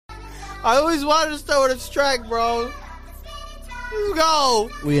I always wanted to start with a track, bro. Let's go.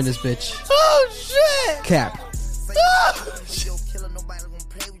 We in this bitch. Oh, shit. Cap. Oh, shit.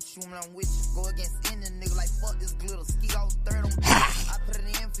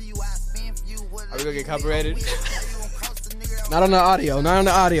 Are we gonna get copyrighted? Not on the audio. Not on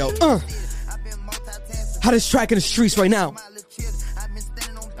the audio. How this track in the streets right now?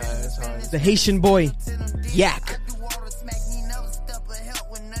 That's hard. The Haitian boy, Yak.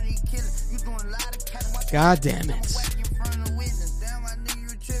 God damn it.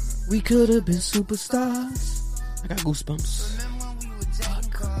 We could have been superstars. I got goosebumps.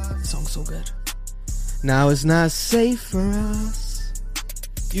 Fuck. This song's so good. Now it's not safe for us.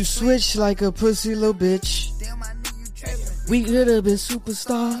 You switch like a pussy little bitch. We could have been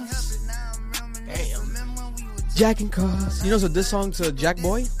superstars. Damn. Jacking cars. You know this song to Jack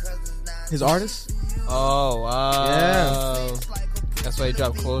Boy? His artist? Oh, wow. Yeah. That's why he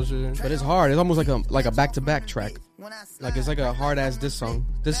dropped Closure. But it's hard. It's almost like a back-to-back track. Like it's like a hard-ass diss song.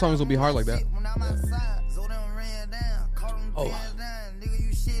 Diss songs will be hard like that. Oh.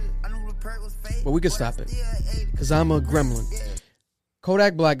 But we could stop it. Because I'm a gremlin.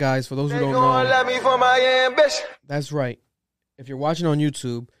 Kodak Black, guys, for those who don't know. Let me for my ambition. That's right. If you're watching on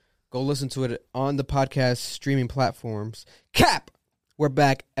YouTube, go listen to it on the podcast streaming platforms. Cap! We're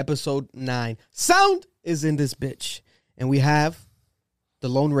back, episode 9. Sound is in this bitch. And we have the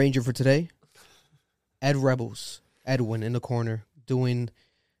Lone Ranger for today, Ed Rebels. Edwin in the corner doing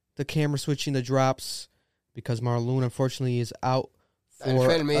the camera switching, the drops, because Marlon, unfortunately, is out for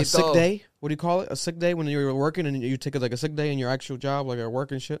a sick day. What do you call it? A sick day when you're working and you take like a sick day in your actual job, like at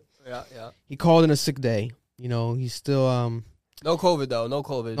work and shit? Yeah, yeah. He called in a sick day. You know, he's still... No COVID, though. No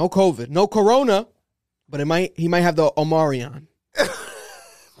COVID. No COVID. No corona, but he might have the Omarion.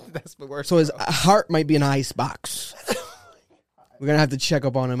 That's the worst. So his heart might be in an ice box. We're going to have to check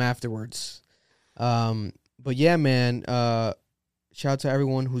up on him afterwards. But yeah, man, shout out to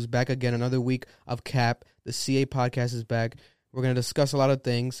everyone who's back again. Another week of Cap. The CA podcast is back. We're going to discuss a lot of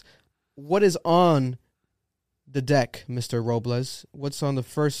things. What is on the deck, Mr. Robles? What's on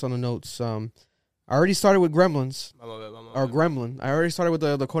the notes? I already started with Gremlins. Or Gremlin. I already started with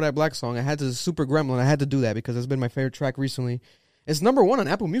the Kodak Black song. I had to Super Gremlin. I had to do that because it's been my favorite track recently. It's number 1 on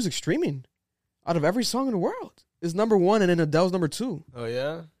Apple Music streaming. Out of every song in the world. It's number 1 and then Adele's number 2. Oh,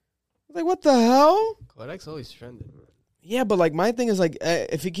 yeah? Like, what the hell? Kodak's always trending. Yeah, but like my thing is like,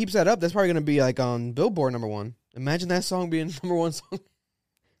 if he keeps that up, that's probably gonna be like on Billboard number 1. Imagine that song being number 1 song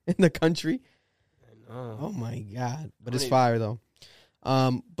in the country. I know. Oh my god! But it's fire though.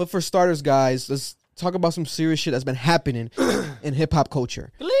 But for starters, guys, let's talk about some serious shit that's been happening in hip hop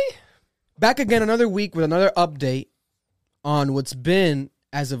culture. Really? Back again another week with another update on what's been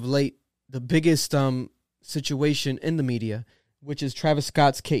as of late the biggest situation in the media, which is Travis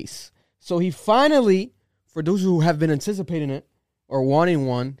Scott's case. So he finally, for those who have been anticipating it or wanting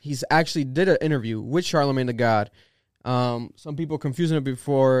one, he's actually did an interview with Charlamagne the God. Some people confusing it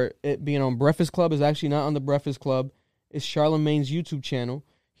before it being on Breakfast Club. Is actually not on the Breakfast Club. It's Charlamagne's YouTube channel.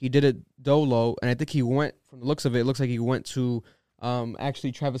 He did it dolo, and I think he went, from the looks of it, it looks like he went to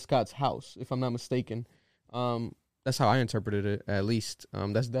actually Travis Scott's house, if I'm not mistaken. That's how I interpreted it, at least.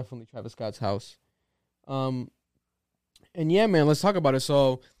 That's definitely Travis Scott's house. And yeah, man, let's talk about it.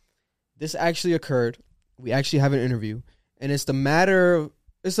 So this actually occurred. We actually have an interview, and it's the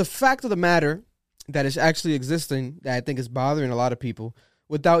fact of the matter that is actually existing that I think is bothering a lot of people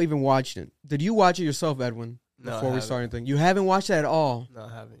without even watching it. Did you watch it yourself, Edwin, before we start anything? You haven't watched it at all? No,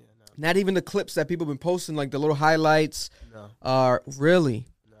 I haven't yet. No. Not even the clips that people have been posting, like the little highlights? No. Really?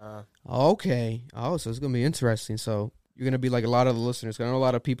 No. Okay. Oh, so it's going to be interesting. So you're going to be like a lot of the listeners. I know a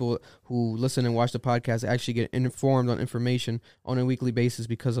lot of people who listen and watch the podcast actually get informed on information on a weekly basis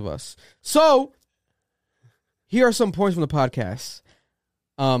because of us. So here are some points from the podcast.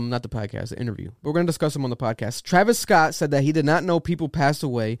 Not the podcast, the interview. But we're going to discuss them on the podcast. Travis Scott said that he did not know people passed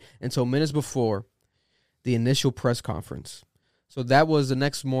away until minutes before the initial press conference. So that was the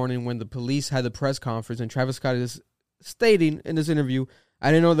next morning when the police had the press conference, and Travis Scott is stating in this interview, I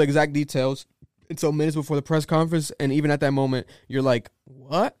didn't know the exact details until minutes before the press conference, and even at that moment, you're like,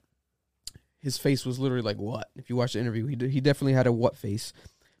 what? His face was literally like, what? If you watch the interview, he definitely had a what face.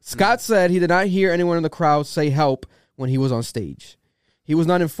 Scott said he did not hear anyone in the crowd say help when he was on stage. He was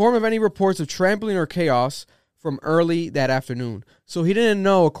not informed of any reports of trampling or chaos from early that afternoon. So he didn't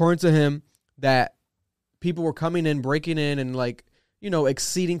know, according to him, that people were coming in, breaking in, and like, you know,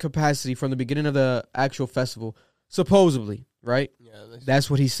 exceeding capacity from the beginning of the actual festival. Supposedly, right? Yeah, that's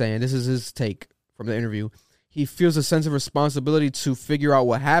what he's saying. This is his take from the interview. He feels a sense of responsibility to figure out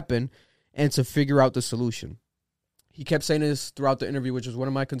what happened and to figure out the solution. he kept saying this throughout the interview, which was one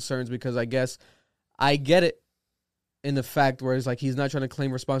of my concerns because I guess I get it in the fact where it's like he's not trying to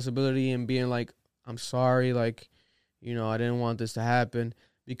claim responsibility and being like, I'm sorry, like, you know, I didn't want this to happen,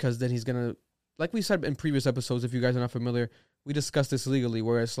 because then he's going to, like we said in previous episodes, if you guys are not familiar, we discussed this legally,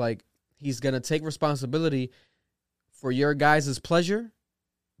 where it's like he's going to take responsibility for your guys' pleasure,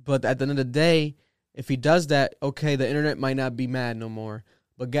 but at the end of the day, if he does that, okay, the internet might not be mad no more.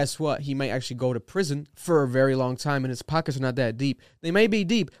 But guess what? He might actually go to prison for a very long time, and his pockets are not that deep. They may be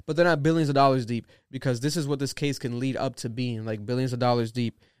deep, but they're not billions of dollars deep, because this is what this case can lead up to being, like billions of dollars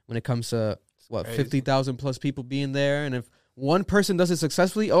deep when it comes to, 50,000 plus people being there. And if one person does it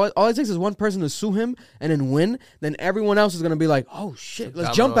successfully, all it takes is one person to sue him and then win, then everyone else is going to be like, oh, shit,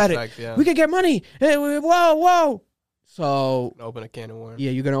 let's jump at it. Yeah. We can get money. Hey, whoa. So open a can of worms.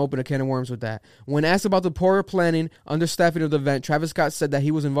 Yeah, you're going to open a can of worms with that. When asked about the poor planning, understaffing of the event, Travis Scott said that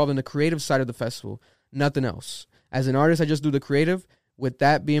he was involved in the creative side of the festival, nothing else. As an artist, I just do the creative. With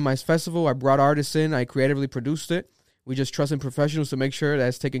that being my festival, I brought artists in. I creatively produced it. We just trust in professionals to make sure that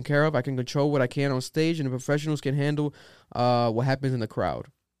it's taken care of. I can control what I can on stage, and the professionals can handle what happens in the crowd.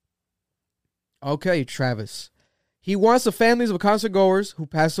 Okay, Travis. He wants the families of concert goers who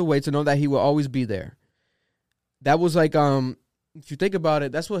passed away to know that he will always be there. That was like, if you think about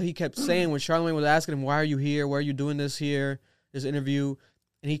it, that's what he kept saying when Charlamagne was asking him, why are you here? Why are you doing this here? This interview.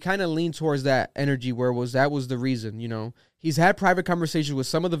 And he kind of leaned towards that energy where that was the reason, you know. He's had private conversations with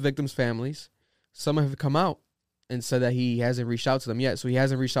some of the victims' families. Some have come out and said that he hasn't reached out to them yet. So he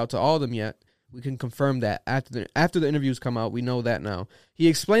hasn't reached out to all of them yet. We can confirm that after the interviews come out. We know that now. He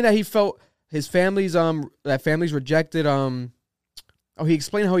explained that he felt his families, that families rejected, he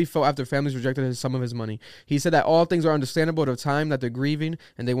explained how he felt after families rejected some of his money. He said that all things are understandable at a time that they're grieving,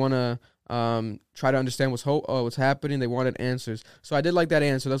 and they want to try to understand what's happening. They wanted answers. So I did like that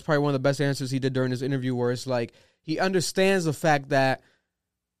answer. That's probably one of the best answers he did during this interview, where it's like he understands the fact that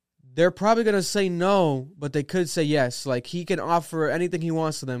they're probably going to say no, but they could say yes. Like, he can offer anything he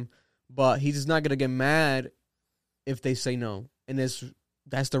wants to them, but he's just not going to get mad if they say no. And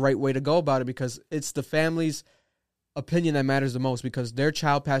that's the right way to go about it, because it's the family's opinion that matters the most, because their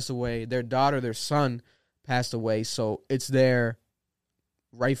child passed away, their daughter, their son passed away, so it's their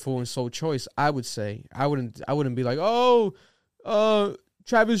rightful and sole choice. I would say I wouldn't be like,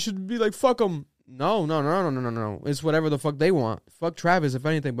 Travis should be like, fuck him. No. It's whatever the fuck they want. Fuck Travis, if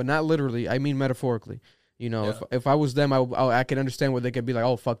anything, but not literally. I mean metaphorically. You know, yeah. If I was them, I could understand where they could be like,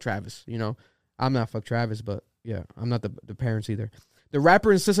 oh, fuck Travis. You know, I'm not fuck Travis, but yeah, I'm not the parents either. The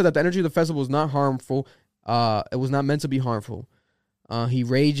rapper insisted that the energy of the festival was not harmful. It was not meant to be harmful. He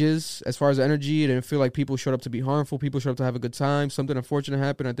rages as far as energy. It didn't feel like people showed up to be harmful. People showed up to have a good time. Something unfortunate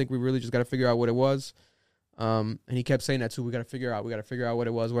happened. I think we really just got to figure out what it was. And he kept saying that too. We got to figure out what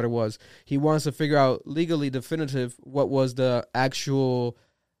it was. He wants to figure out legally definitive what was the actual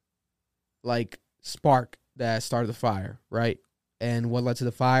like spark that started the fire, right? And what led to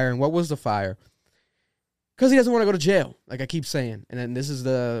the fire, and what was the fire? Because he doesn't want to go to jail, like I keep saying. And then this is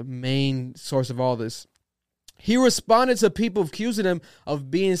the main source of all this. He responded to people accusing him of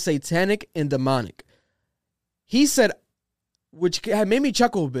being satanic and demonic. He said, which had made me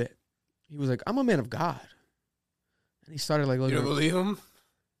chuckle a bit. He was like, I'm a man of God. And he started like, you don't believe him?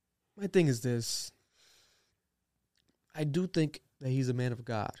 My thing is this. I do think that he's a man of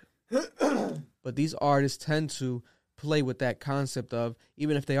God. But these artists tend to play with that concept of,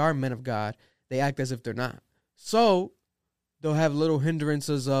 even if they are men of God, they act as if they're not. So they'll have little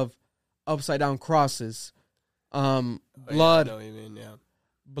hindrances of upside down crosses, blood, I know what you mean, yeah.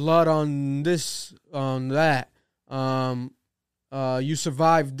 Blood on this, on that. You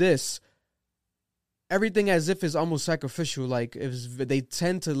survived this. Everything as if it's almost sacrificial. Like, they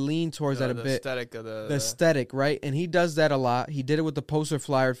tend to lean towards that a bit. The aesthetic, right? And he does that a lot. He did it with the poster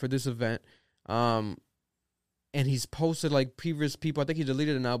flyer for this event. And he's posted like previous people. I think he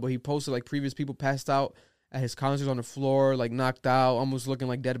deleted it now, but he posted like previous people passed out at his concerts on the floor, like knocked out, almost looking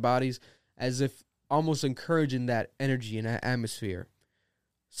like dead bodies, as if almost encouraging that energy and that atmosphere.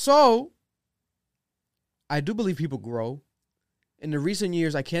 So, I do believe people grow. In the recent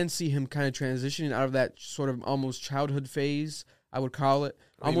years, I can see him kind of transitioning out of that sort of almost childhood phase, I would call it.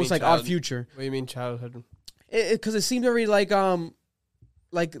 Almost like Odd Future. What do you mean childhood? Because it seemed very like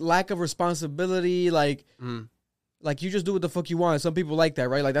lack of responsibility, like you just do what the fuck you want. Some people like that,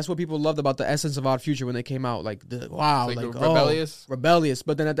 right? Like, that's what people loved about the essence of Odd Future when they came out. Like, rebellious. Rebellious.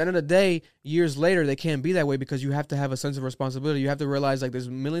 But then at the end of the day, years later, they can't be that way, because you have to have a sense of responsibility. You have to realize, like, there's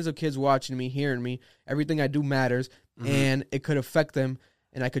millions of kids watching me, hearing me. Everything I do matters, and it could affect them,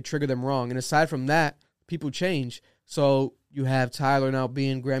 and I could trigger them wrong. And aside from that, people change. So You have Tyler now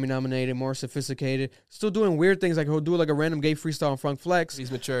being Grammy nominated, more sophisticated, still doing weird things like he'll do like a random gay freestyle on Funk Flex.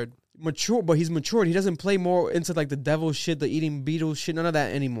 He's matured. But he's matured. He doesn't play more into like the devil shit, the eating Beatles shit, none of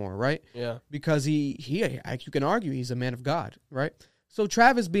that anymore, right? Yeah. Because you can argue he's a man of God, right? So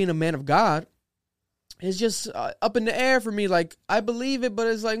Travis being a man of God is just up in the air for me. Like, I believe it, but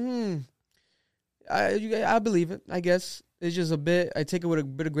it's like, I believe it, I guess. It's just a bit, I take it with a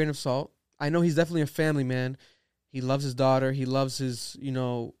bit of grain of salt. I know he's definitely a family man. He loves his daughter. He loves his,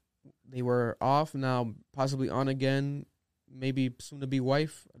 they were off, now possibly on again, maybe soon-to-be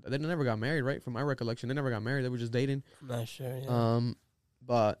wife. They never got married, right? From my recollection, they never got married. They were just dating. I'm not sure, yeah.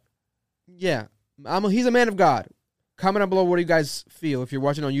 But, yeah, he's a man of God. Comment down below what do you guys feel. If you're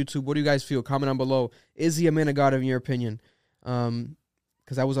watching on YouTube, what do you guys feel? Comment down below. Is he a man of God in your opinion?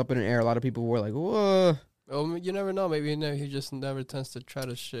 Because I was up in the air. A lot of people were like, whoa. Well, you never know. Maybe he just never tends to try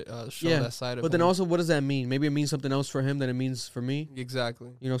to show that side of him. But then also, what does that mean? Maybe it means something else for him than it means for me.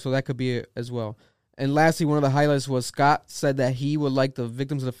 Exactly. So that could be it as well. And lastly, one of the highlights was Scott said that he would like the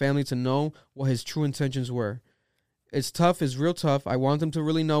victims of the family to know what his true intentions were. It's tough. It's real tough. I want them to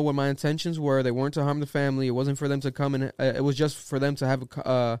really know what my intentions were. They weren't to harm the family. It wasn't for them to come and it was just for them to have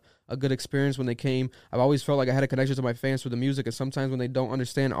a good experience when they came. I've always felt like I had a connection to my fans through the music, and sometimes when they don't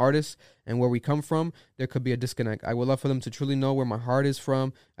understand artists and where we come from, there could be a disconnect. I would love for them to truly know where my heart is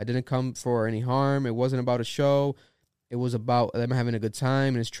from. I didn't come for any harm. It wasn't about a show. It was about them having a good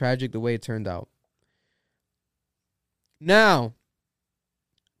time, and it's tragic the way it turned out. Now,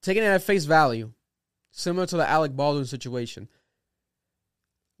 taking it at face value, similar to the Alec Baldwin situation,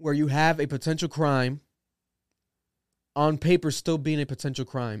 where you have a potential crime on paper still being a potential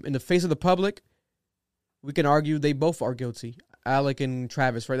crime. In the face of the public, we can argue they both are guilty. Alec and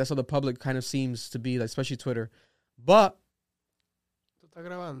Travis, right? That's how the public kind of seems to be, like, especially Twitter. But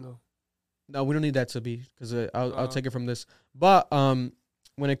no, we don't need that to be, because I'll take it from this. But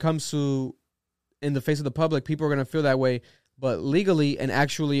when it comes to in the face of the public, people are going to feel that way. But legally and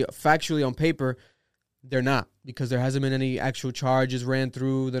actually, factually on paper, they're not, because there hasn't been any actual charges ran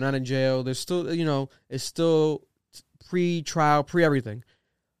through. They're not in jail. There's still, it's still pre-trial, pre-everything.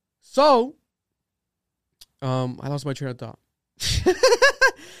 So, I lost my train of thought.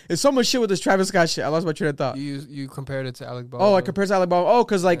 There's so much shit with this Travis Scott shit. I lost my train of thought. You compared it to Alec Baldwin. Oh, I compared to Alec Baldwin. Oh,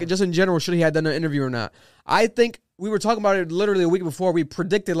 because just in general, should he have done an interview or not? I think we were talking about it literally a week before. We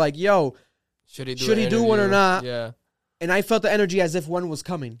predicted like, yo, should he do one or not? Yeah. And I felt the energy as if one was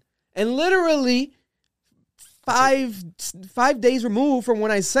coming. And literally 5 days removed from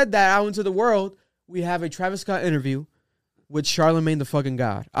when I said that out into the world, we have a Travis Scott interview with Charlamagne the fucking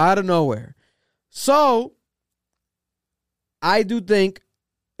God out of nowhere. So I do think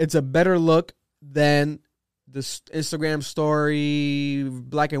it's a better look than the Instagram story,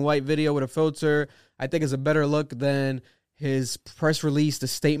 black and white video with a filter. I think it's a better look than his press release, the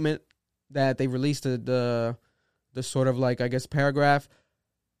statement that they released, the sort of like, I guess, paragraph.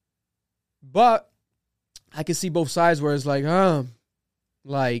 But I can see both sides where it's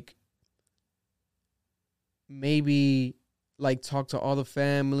like, maybe like talk to all the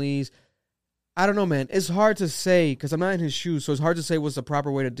families. I don't know, man. It's hard to say because I'm not in his shoes, so it's hard to say what's the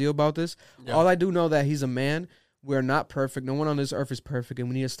proper way to deal about this. Yeah. All I do know that he's a man. We're not perfect. No one on this earth is perfect, and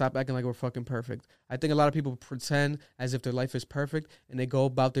we need to stop acting like we're fucking perfect. I think a lot of people pretend as if their life is perfect, and they go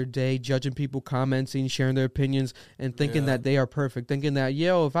about their day judging people, commenting, sharing their opinions, and thinking that they are perfect. Thinking that,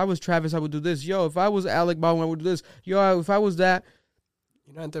 yo, if I was Travis, I would do this. Yo, if I was Alec Baldwin, I would do this. Yo, if I was that.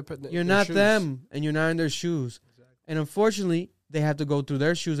 You're not them, and you're not in their shoes. Exactly. And unfortunately, they have to go through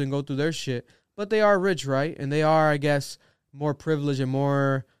their shoes and go through their shit. But they are rich, right? And they are, I guess, more privileged and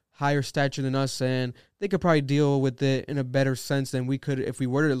more higher stature than us, and they could probably deal with it in a better sense than we could if we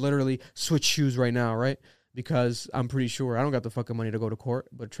were to literally switch shoes right now, right? Because I'm pretty sure I don't got the fucking money to go to court,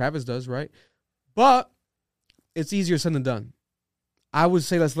 but Travis does, right? But it's easier said than done. I would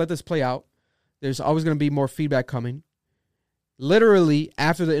say let's let this play out. There's always going to be more feedback coming. Literally,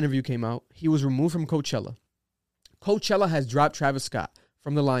 after the interview came out, he was removed from Coachella. Coachella has dropped Travis Scott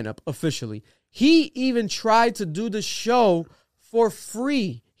from the lineup officially. He even tried to do the show for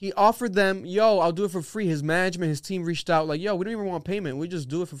free. He offered them, yo, I'll do it for free. His management, his team reached out like, yo, we don't even want payment. We just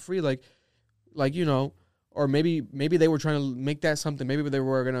do it for free. Like, or maybe they were trying to make that something. Maybe they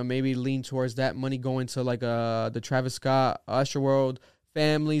were going to maybe lean towards that money going to like the Travis Scott, Astroworld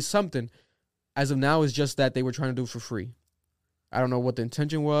family, something. As of now, it's just that they were trying to do it for free. I don't know what the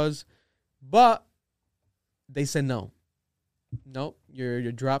intention was, but they said no. Nope,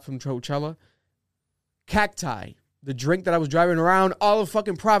 you're dropped from Coachella. Cacti, the drink that I was driving around all of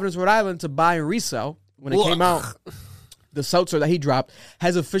fucking Providence, Rhode Island to buy and resell when it came out, the seltzer that he dropped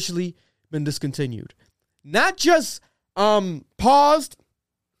has officially been discontinued. Not just paused,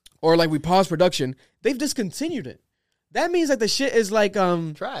 or like we paused production, they've discontinued it. That means like the shit is like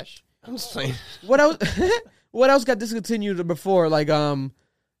trash. I'm just saying. What else? What else got discontinued before? Like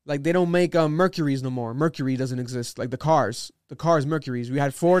they don't make Mercuries no more. Mercury doesn't exist. Like the cars Mercuries. We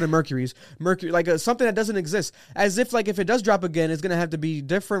had Ford and Mercuries. Mercury, like something that doesn't exist. As if like if it does drop again, it's gonna have to be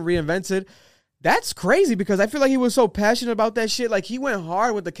different, reinvented. That's crazy because I feel like he was so passionate about that shit. Like he went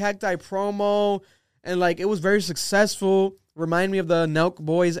hard with the Cacti promo, and like it was very successful. Remind me of the Nelk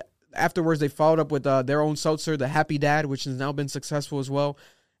Boys. Afterwards, they followed up with their own seltzer, the Happy Dad, which has now been successful as well.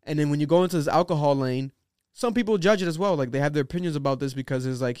 And then when you go into this alcohol lane, some people judge it as well. Like they have their opinions about this because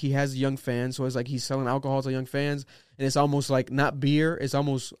it's like he has young fans, so it's like he's selling alcohol to young fans, and it's almost like not beer, it's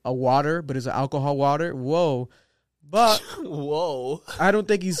almost a water, but it's an alcohol water. Whoa. But whoa, I don't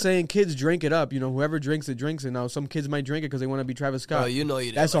think he's saying kids drink it up. You know, whoever drinks it drinks it. Now some kids might drink it because they want to be Travis Scott. Oh, you know you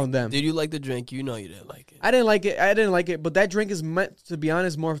didn't. That's like on it. them. Did you like the drink? You know you didn't like it. I didn't like it. But that drink is meant to be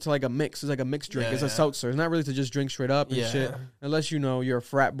honest more to like a mix. It's like a mixed drink. It's a seltzer. It's not really to just drink straight up and shit. Unless you know you're a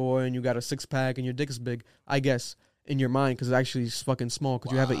frat boy and you got a 6-pack and your dick is big. I guess in your mind because it's actually fucking small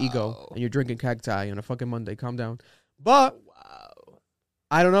because you have an ego and you're drinking Cacti on a fucking Monday. Calm down. But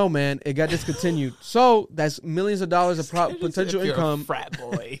I don't know, man. It got discontinued. So that's millions of dollars of potential income. Frat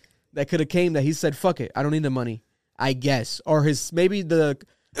boy. That could have came that he said, fuck it. I don't need the money. I guess. Or maybe the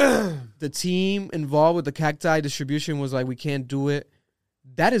team involved with the Cacti distribution was like, we can't do it.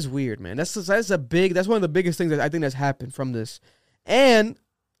 That is weird, man. That's one of the biggest things that I think that's happened from this. And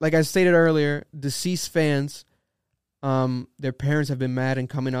like I stated earlier, deceased fans, their parents have been mad and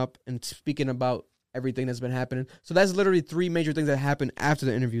coming up and speaking about everything that's been happening. So that's literally 3 major things that happened after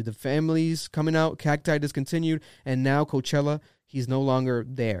the interview. The families coming out, Cacti discontinued, and now Coachella, he's no longer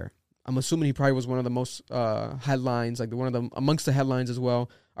there. I'm assuming he probably was one of the most headlines, like one of them amongst the headlines as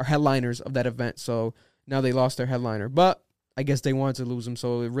well, or headliners of that event. So now they lost their headliner. But I guess they wanted to lose him.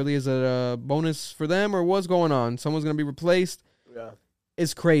 So it really is a bonus for them, or what's going on? Someone's going to be replaced. Yeah.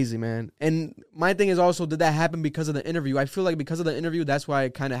 It's crazy, man. And my thing is also, did that happen because of the interview? I feel like because of the interview, that's why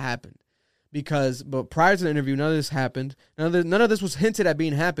it kind of happened. But prior to the interview, none of this happened. None of this was hinted at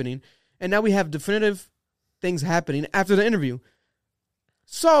happening. And now we have definitive things happening after the interview.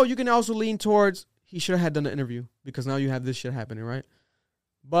 So you can also lean towards he should have done the interview because now you have this shit happening, right?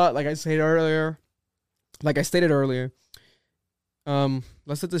 But like I stated earlier, let's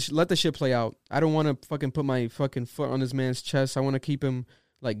let the shit play out. I don't want to fucking put my fucking foot on this man's chest. I want to keep him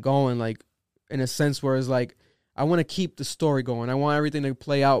like going, like in a sense where it's like I want to keep the story going. I want everything to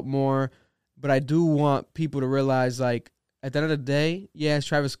play out more. But I do want people to realize, like, at the end of the day, yeah, it's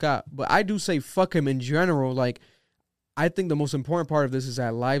Travis Scott. But I do say fuck him in general. Like, I think the most important part of this is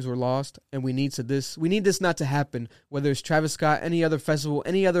that lives were lost, and we need this not to happen. Whether it's Travis Scott, any other festival,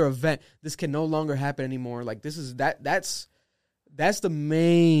 any other event, this can no longer happen anymore. Like, this is that's the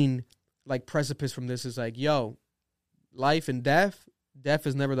main like precipice from this. Is like, yo, life and death. Death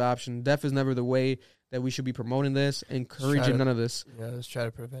is never the option. Death is never the way that we should be promoting this, encouraging none of this. Yeah, let's try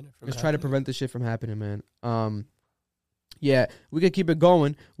to prevent it from Let's try to prevent this shit from happening, man. Yeah, we could keep it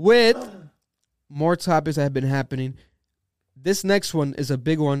going with more topics that have been happening. This next one is a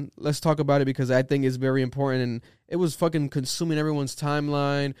big one. Let's talk about it because I think it's very important, and it was fucking consuming everyone's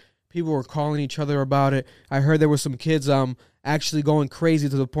timeline. People were calling each other about it. I heard there were some kids actually going crazy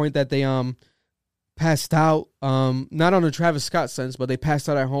to the point that they passed out. Not on a Travis Scott sense, but they passed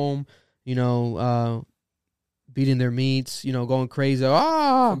out at home. You know, beating their meats, you know, going crazy.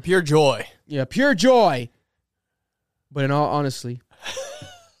 From pure joy. Yeah, pure joy. But in all honesty,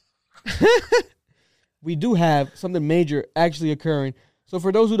 we do have something major actually occurring. So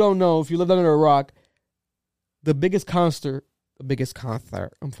for those who don't know, if you lived under a rock, the biggest concert,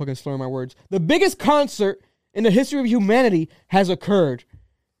 I'm fucking slurring my words. The biggest concert in the history of humanity has occurred.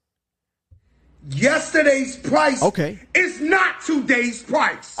 Yesterday's price is not today's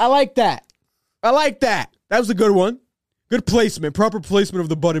price. I like that. That was a good one. Good placement. Proper placement of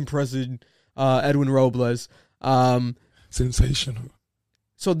the button president, Edwin Robles. Sensational.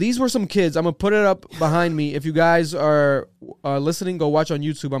 So these were some kids. I'm going to put it up behind me. If you guys are listening, go watch on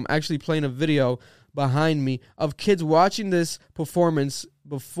YouTube. I'm actually playing a video behind me of kids watching this performance.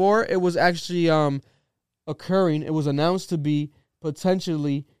 Before it was actually occurring, it was announced to be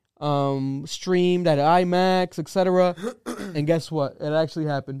potentially streamed at IMAX, etc. And guess what? It actually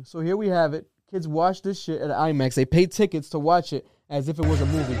happened. So here we have it. Kids watch this shit at IMAX. They paid tickets to watch it as if it was a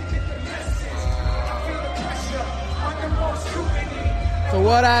movie. So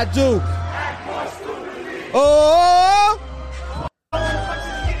what I do? Oh!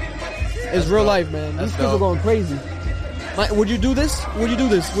 It's real life, man. These kids are going crazy. Would you do this? Would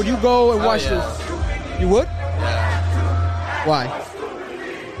you go and watch this? You would? Yeah. Why?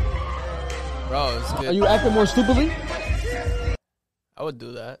 Bro, it's good. Are you acting more stupidly? I would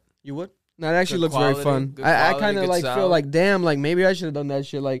do that. You would? No, it actually Good looks quality, very fun. good I quality, kind of good like feel sound. like, damn, like maybe I should have done that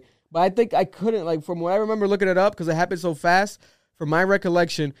shit. Like, but I think I couldn't. Like, from what I remember looking it up, because it happened so fast. From my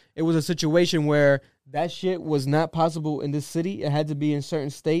recollection, it was a situation where that shit was not possible in this city. It had to be in certain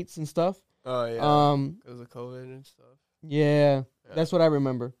states and stuff. Oh yeah. Because of COVID and stuff. Yeah, that's what I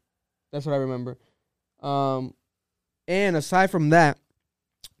remember. And aside from that,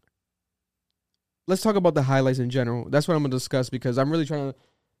 let's talk about the highlights in general. That's what I'm going to discuss because I'm really trying to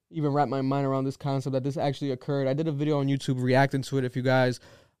even wrap my mind around this concept that this actually occurred. I did a video on YouTube reacting to it. If you guys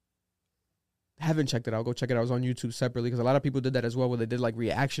haven't checked it out, go check it out. I was on YouTube separately because a lot of people did that as well, where they did like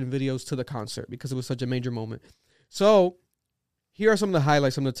reaction videos to the concert because it was such a major moment. So here are some of the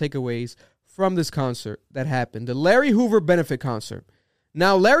highlights, some of the takeaways from this concert that happened. The Larry Hoover benefit concert.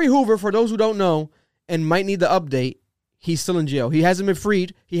 Now, Larry Hoover, for those who don't know and might need the update, he's still in jail. He hasn't been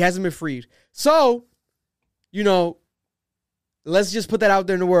freed. So, you know, let's just put that out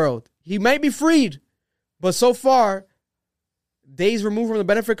there in the world. He might be freed, but so far, days removed from the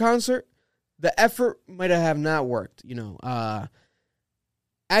benefit concert, the effort might have not worked, you know.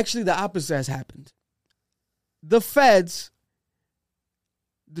 Actually, the opposite has happened. The feds,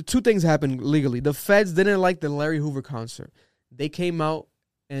 the two things happened legally. The feds didn't like the Larry Hoover concert. They came out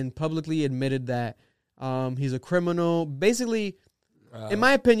and publicly admitted that he's a criminal. Basically, in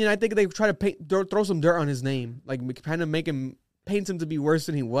my opinion, I think they try to throw some dirt on his name, like kind of paint him to be worse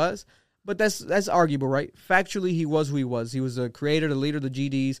than he was. But that's arguable, right? Factually, he was who he was. He was the creator, the leader of the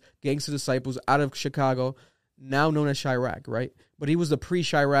GDs, Gangster Disciples, out of Chicago, now known as Chirac, right? But he was the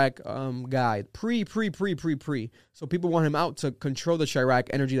pre-Chirac guy, pre. So people want him out to control the Chirac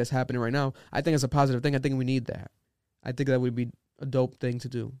energy that's happening right now. I think it's a positive thing. I think we need that. I think that would be a dope thing to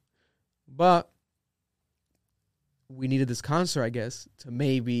do. But we needed this concert, I guess, to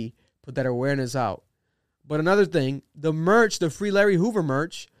maybe put that awareness out. But another thing, the merch, the Free Larry Hoover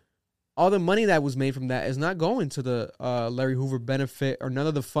merch, all the money that was made from that is not going to the Larry Hoover benefit or none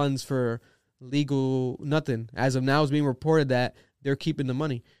of the funds for legal nothing. As of now, it's being reported that they're keeping the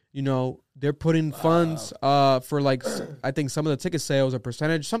money. You know, they're putting funds for like, I think some of the ticket sales or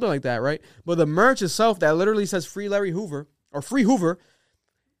percentage, something like that, right? But the merch itself that literally says Free Larry Hoover or Free Hoover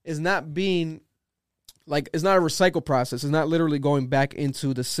is not being, like, it's not a recycle process. It's not literally going back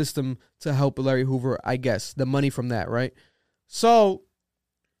into the system to help Larry Hoover, I guess, the money from that, right? So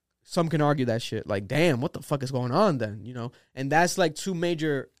some can argue that shit. Like, damn, what the fuck is going on then, you know? And that's like two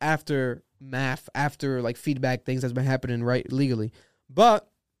major after like feedback things that's been happening, right, legally. But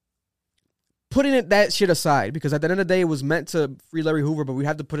putting that shit aside, because at the end of the day, it was meant to free Larry Hoover, but we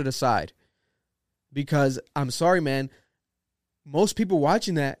have to put it aside. Because, I'm sorry, man, most people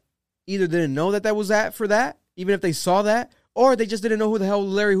watching that either didn't know that was that for that, even if they saw that, or they just didn't know who the hell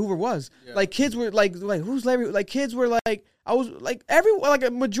Larry Hoover was. Yeah. Like, kids were like, who's Larry? Like, kids were like, I was like, like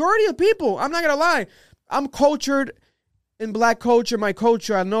a majority of people, I'm not going to lie, I'm cultured in black culture, my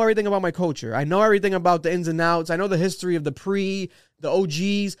culture. I know everything about my culture. I know everything about the ins and outs. I know the history of the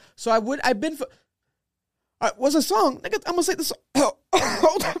OGs. So I've been for, what's a song? I'm going to say this.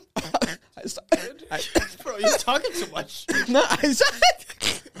 Hold on. Bro, you're talking too much. No,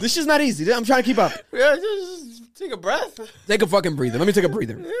 this is not easy. I'm trying to keep up. Yeah, just take a breath. Take a fucking breather. Let me take a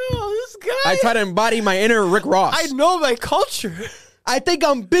breather. Yo, this guy. I try to embody my inner Rick Ross. I know my culture. I think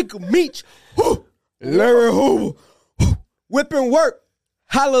I'm Big Meech. Larry Hoover. Whipping work.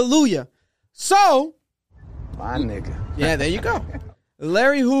 Hallelujah. So. My nigga. Yeah, there you go.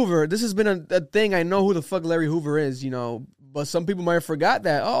 Larry Hoover. This has been a thing. I know who the fuck Larry Hoover is, you know. But some people might have forgot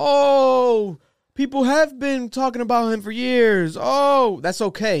that. Oh, people have been talking about him for years. Oh, that's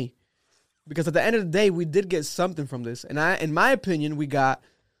okay. Because at the end of the day, we did get something from this. And in my opinion, we got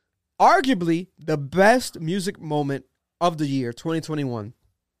arguably the best music moment of the year, 2021.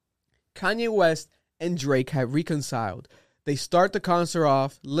 Kanye West and Drake have reconciled. They start the concert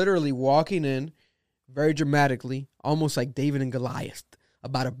off literally walking in very dramatically, almost like David and Goliath,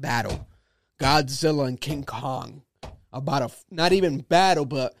 about a battle. Godzilla and King Kong. About not even battle,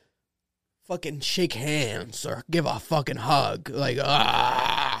 but fucking shake hands or give a fucking hug. Like,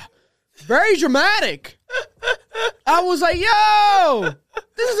 very dramatic. I was like, yo,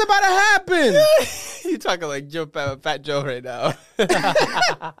 this is about to happen. You talking like Fat Joe right now.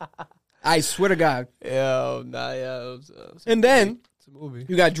 I swear to God. Yo, nah, yeah. And then it's a movie.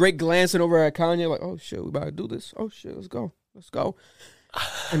 You got Drake glancing over at Kanye like, oh shit, we about to do this. Oh shit, let's go.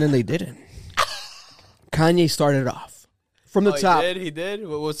 And then they didn't. Kanye started off. From the top. He did?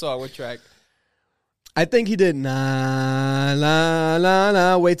 What song? What track? I think he did Nah, la, la,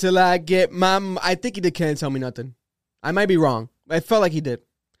 la, wait till I get my... I think he did Can't Tell Me Nothing. I might be wrong. I felt like he did.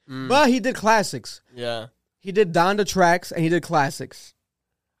 But he did classics. Yeah. He did Donda tracks, and he did classics.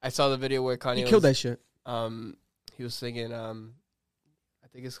 I saw the video where Kanye killed that shit. He was singing, I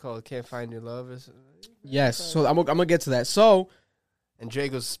think it's called Can't Find Your Love. Yes, so I'm going to get to that. So... And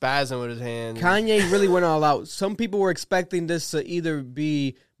Drake was spazzing with his hands. Kanye really went all out. Some people were expecting this to either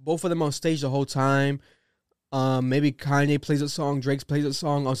be both of them on stage the whole time. Maybe Kanye plays a song, Drake plays a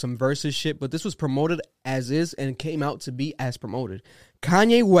song on some versus shit. But this was promoted as is and came out to be as promoted.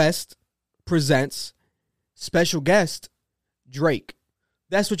 Kanye West presents special guest Drake.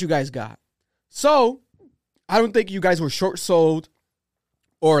 That's what you guys got. So, I don't think you guys were short-sold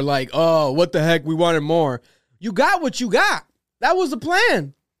or like, oh, what the heck, we wanted more. You got what you got. That was the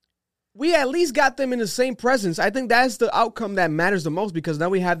plan. We at least got them in the same presence. I think that's the outcome that matters the most because now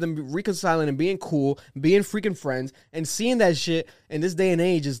we have them reconciling and being cool, being freaking friends, and seeing that shit in this day and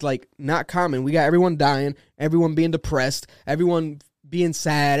age is like not common. We got everyone dying, everyone being depressed, everyone being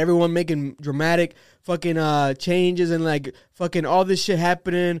sad, everyone making dramatic fucking changes and like fucking all this shit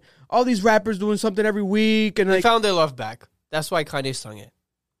happening. All these rappers doing something every week and like they found their love back. That's why Kanye sung it.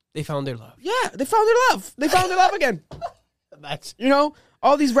 They found their love. Yeah, they found their love. They found their love again. You know,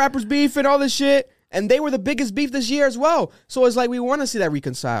 all these rappers beef and all this shit, and they were the biggest beef this year as well. So it's like we want to see that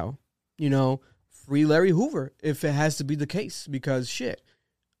reconcile. You know, free Larry Hoover if it has to be the case because shit,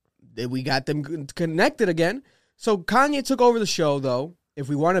 we got them connected again. So Kanye took over the show though. If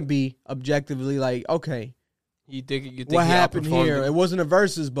we want to be objectively like, okay, you think what happened here? It wasn't a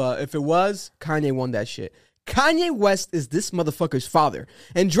versus, but if it was, Kanye won that shit. Kanye West is this motherfucker's father.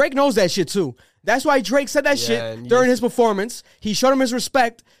 And Drake knows that shit too. That's why Drake said that shit during his performance. He showed him his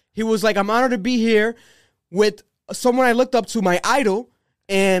respect. He was like, I'm honored to be here with someone I looked up to, my idol,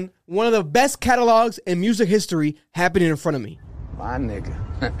 and one of the best catalogs in music history happening in front of me. My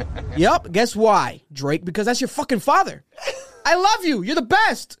nigga. Yep, guess why, Drake? Because that's your fucking father. I love you. You're the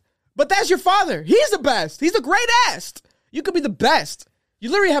best. But that's your father. He's the best. He's the greatest. You could be the best.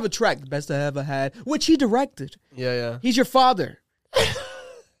 You literally have a track, the best I ever had, which he directed. Yeah. He's your father.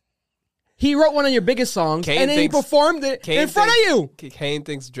 He wrote one of your biggest songs, and then he performed it in front of you. Kane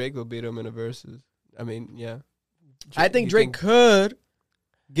thinks Drake will beat him in a versus. I mean, yeah. I think Drake could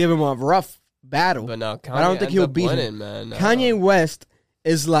give him a rough battle. But no, Kanye I don't think he'll beat him. Man. No. Kanye West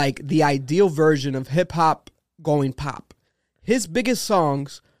is like the ideal version of hip-hop going pop. His biggest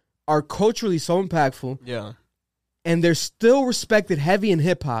songs are culturally so impactful. Yeah. And they're still respected heavy in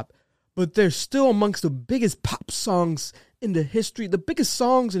hip-hop, but they're still amongst the biggest pop songs in the history, the biggest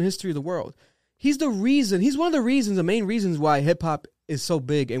songs in the history of the world. He's one of the main reasons why hip-hop is so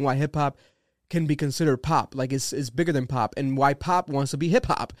big and why hip-hop can be considered pop. Like, it's bigger than pop, and why pop wants to be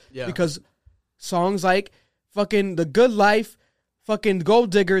hip-hop. Yeah. Because songs like fucking The Good Life, fucking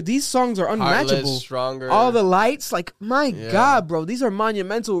Gold Digger, these songs are unmatchable. Heartless, Stronger. All the Lights, like, my God, bro, these are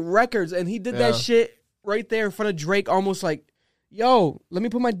monumental records, and he did that shit right there in front of Drake, almost like, yo, let me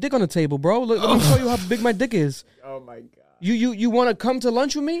put my dick on the table, bro. Let me show you how big my dick is. Oh my God. You want to come to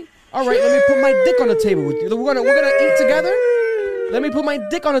lunch with me? All right, let me put my dick on the table with you. We're gonna eat together. Let me put my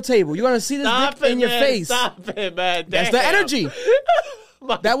dick on the table. You're gonna see this dick in your face. Stop it, man. That's the energy.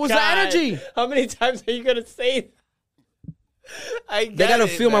 That was the energy. How many times are you gonna say that? They gotta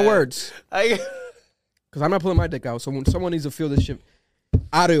feel my words. Because I'm not pulling my dick out. So someone needs to feel this shit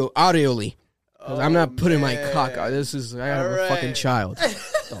audioly. Because I'm not putting my cock out. I have a fucking child.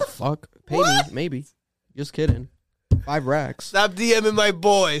 The fuck? Pay me, maybe. Just kidding. 5 racks. Stop DMing my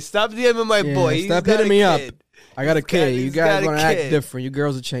boy. Stop DMing my boy. Stop hitting me up. I got a kid. You guys want to act different. You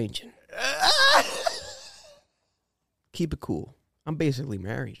girls are changing. Keep it cool. I'm basically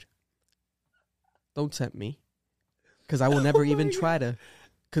married. Don't tempt me. Because I will never even try to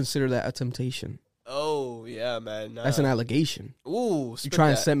consider that a temptation. Oh, yeah, man. Nah. That's an allegation. Ooh, you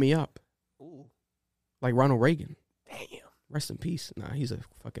trying to set me up. Ooh. Like Ronald Reagan. Damn. Rest in peace. Nah, he's a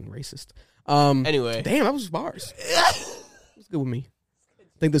fucking racist. Anyway. Damn, that was bars. It's good with me.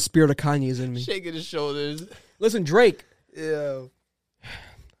 I think the spirit of Kanye is in me. Shaking his shoulders. Listen, Drake. Yeah.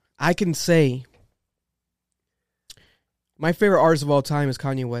 I can say my favorite artist of all time is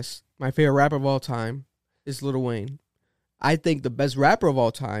Kanye West. My favorite rapper of all time is Lil Wayne. I think the best rapper of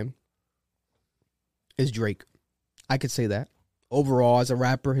all time is Drake. I could say that. Overall, as a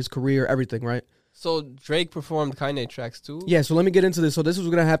rapper, his career, everything, right? So Drake performed Kanye tracks too? Yeah, so let me get into this. So this is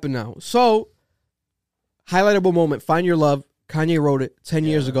what's going to happen now. So, highlightable moment, Find Your Love. Kanye wrote it 10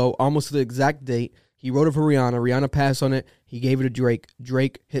 years ago, almost to the exact date. He wrote it for Rihanna. Rihanna passed on it. He gave it to Drake.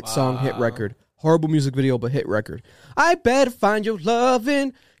 Drake, hit song, hit record. Horrible music video, but hit record. I better find your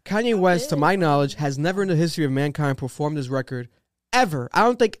lovin'. Kanye West, to my knowledge, has never in the history of mankind performed this record ever. I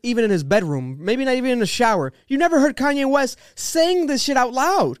don't think even in his bedroom, maybe not even in the shower, you never heard Kanye West saying this shit out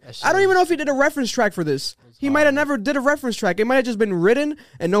loud. I don't even know if he did a reference track for this. He might have never did a reference track. It might have just been written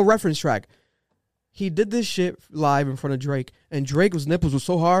and no reference track. He did this shit live in front of Drake, and Drake's nipples were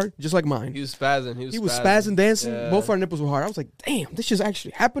so hard, just like mine. He was spazzing. He was spazzing, dancing. Yeah. Both our nipples were hard. I was like, damn, this shit's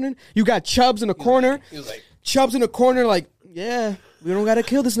actually happening. You got Chubbs in the corner. He was like, Chubbs in the corner, like, yeah, we don't gotta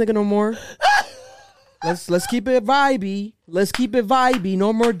kill this nigga no more. Let's keep it vibey. Let's keep it vibey.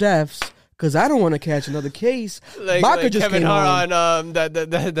 No more deaths. Cause I don't want to catch another case. Baka just Kevin came Hart on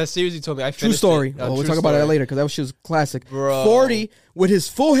that series he told me. I True story. We'll talk about that later because that was just classic. Bro. 40 with his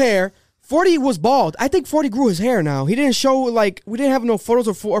full hair. 40 was bald. I think 40 grew his hair now. He didn't show, like, we didn't have no photos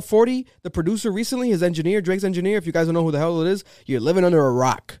of 40, the producer recently, his engineer, Drake's engineer. If you guys don't know who the hell it is, you're living under a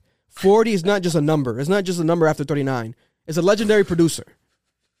rock. 40 is not just a number. It's not just a number after 39. It's a legendary producer.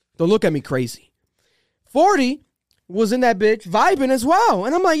 Don't look at me crazy. 40 was in that bitch vibing as well.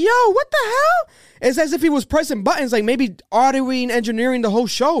 And I'm like, yo, what the hell? It's as if he was pressing buttons, like maybe audioing, engineering the whole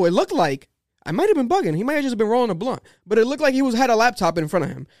show. It looked like. I might have been bugging. He might have just been rolling a blunt. But it looked like he had a laptop in front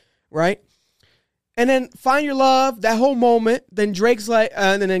of him. Right? And then Find Your Love, that whole moment. Then Drake's like,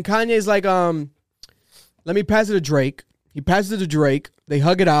 and then Kanye's like, let me pass it to Drake. He passes it to Drake. They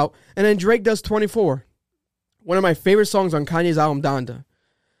hug it out. And then Drake does 24. One of my favorite songs on Kanye's album, Donda.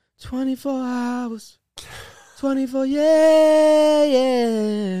 24 hours. 24, yeah.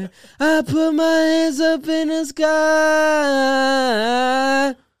 I put my hands up in the sky.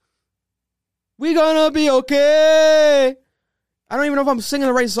 We gonna be okay. I don't even know if I'm singing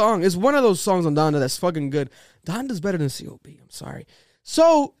the right song. It's one of those songs on Donda that's fucking good. Donda's better than C.O.B. I'm sorry.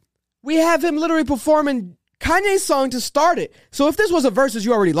 So we have him literally performing Kanye's song to start it. So if this was a versus,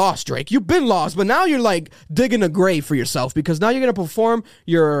 you already lost, Drake. You've been lost, but now you're like digging a grave for yourself because now you're going to perform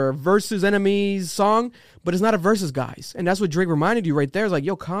your versus enemies song, but it's not a versus, guys. And that's what Drake reminded you right there. It's like,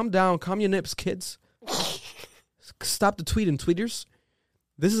 yo, calm down. Calm your nips, kids. Stop the tweeting, tweeters.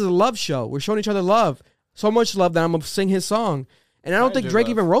 This is a love show. We're showing each other love. So much love that I'm going to sing his song. And I don't think Drake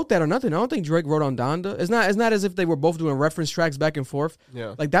even wrote that or nothing. I don't think Drake wrote on Donda. It's not as if they were both doing reference tracks back and forth.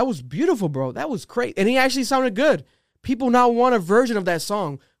 Yeah. Like, that was beautiful, bro. That was great. And he actually sounded good. People now want a version of that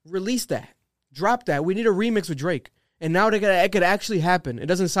song. Release that. Drop that. We need a remix with Drake. And now it could actually happen. It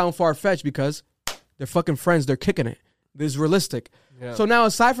doesn't sound far-fetched because they're fucking friends. They're kicking it. It's realistic. Yeah. So now,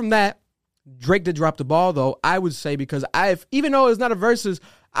 aside from that, Drake did drop the ball, though, I would say, because even though it's not a versus,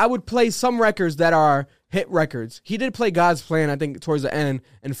 I would play some records that are hit records. He did play God's Plan, I think, towards the end,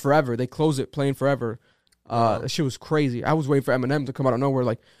 and Forever. They closed it playing Forever. That shit was crazy. I was waiting for Eminem to come out of nowhere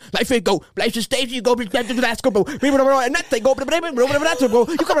like, life ain't go, life is stage, you go, and that go, and nothing go,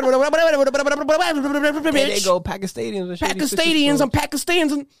 you come, they go Pakistanians and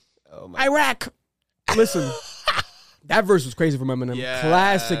Pakistans and Iraq. Listen, that verse was crazy from Eminem. Yeah,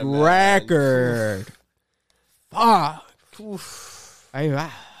 classic record. Fuck.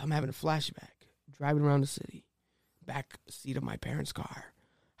 I'm having a flashback. Driving around the city. Back seat of my parents' car.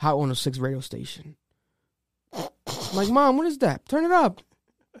 Hot 106 radio station. I'm like, Mom, what is that? Turn it up.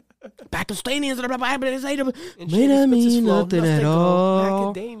 Pakistanians. May not mean nothing at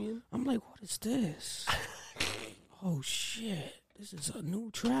all. I'm like, what is this? Oh, shit. This is a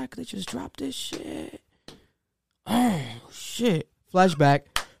new track. They just dropped this shit. Oh, shit. Flashback.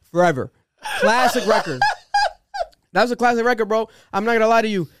 Forever. Classic record. That was a classic record, bro. I'm not going to lie to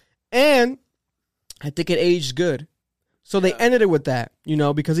you. And I think it aged good. So they ended it with that,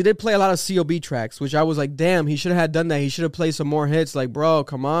 because he did play a lot of C.O.B. tracks, which I was like, damn, he should have had done that. He should have played some more hits. Like, bro,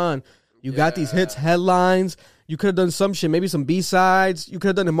 come on. You got these hits, headlines. You could have done some shit, maybe some B-sides. You could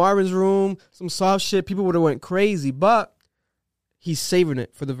have done in Marvin's Room, some soft shit. People would have went crazy. But he's saving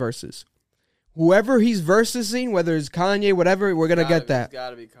it for the verses. Whoever he's versing, whether it's Kanye, whatever, we're going to get that. It's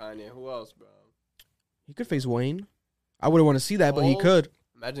got to be Kanye. Who else, bro? He could face Wayne. I wouldn't want to see that, Cole? But he could.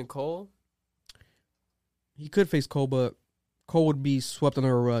 Imagine Cole. He could face Cole, but Cole would be swept under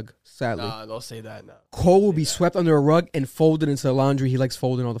a rug, sadly. Nah, don't say that now. Cole will be swept under a rug and folded into the laundry he likes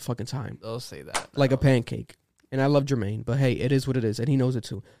folding all the fucking time. Don't say that. Like a pancake. And I love Jermaine, but hey, it is what it is, and he knows it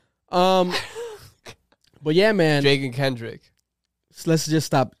too. But yeah, man. Drake and Kendrick. Let's just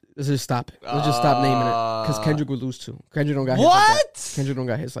stop. Let's just stop it. Let's just stop naming it. Because Kendrick would lose too. Kendrick don't got hits like that. Kendrick don't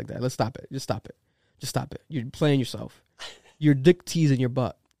got hits like that. Let's stop it. Just stop it. Just stop it. You're playing yourself. You're dick teasing your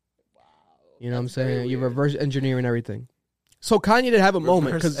butt. Wow. You know what I'm saying? You're reverse engineering everything. So Kanye did have a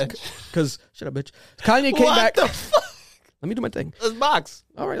moment because shut up, bitch. Kanye came back. What the fuck? Let me do my thing. Let's box.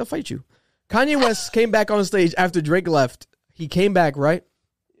 All right, I'll fight you. Kanye West came back on stage after Drake left. He came back, right?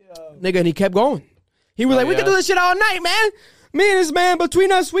 Yeah. Nigga, and he kept going. He was like, we can do this shit all night, man. Me and this man,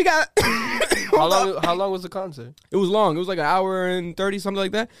 between us, we got How long was the concert? It was long. It was like an hour and 30, something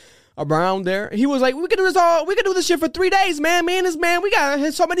like that. Around there. He was like, we can do this shit for 3 days, man. Me and this man, we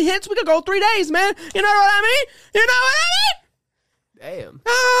got so many hits, we could go 3 days, man. You know what I mean? You know what I mean? Damn.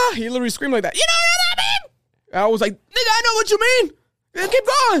 He literally screamed like that. You know what I mean? I was like, nigga, I know what you mean. Keep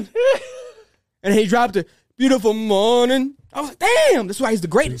going. And he dropped it. Beautiful morning. I was like, damn, that's why he's the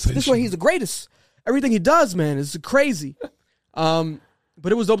greatest. This is why he's the greatest. Everything he does, man, is crazy.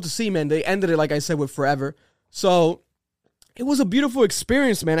 But it was dope to see, man. They ended it, like I said, with Forever. So it was a beautiful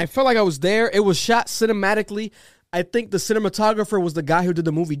experience, man. I felt like I was there. It was shot cinematically. I think the cinematographer was the guy who did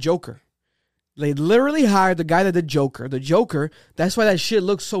the movie Joker. They literally hired the guy that did Joker. The Joker, that's why that shit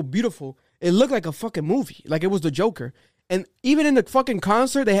looks so beautiful. It looked like a fucking movie. Like it was the Joker. And even in the fucking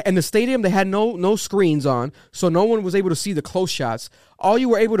concert, in the stadium, they had no screens on, so no one was able to see the close shots. All you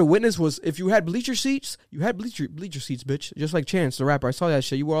were able to witness was if you had bleacher seats, you had bleacher seats, bitch. Just like Chance, the rapper. I saw that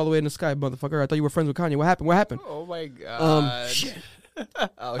shit. You were all the way in the sky, motherfucker. I thought you were friends with Kanye. What happened? Oh, my God. Shit.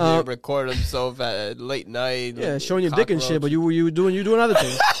 Out here recording himself at late night. Yeah, showing your dick and shit, but you were doing other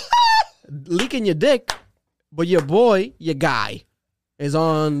things. Leaking your dick, but your boy, your guy, is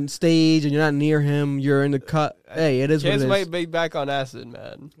on stage and you're not near him. You're in the cut. Hey, it is Chance what it is. might be back on acid,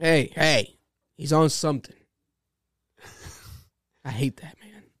 man. Hey, he's on something. I hate that,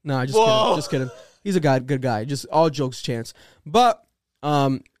 man. No, just kidding. He's a good guy. Just all jokes, Chance. But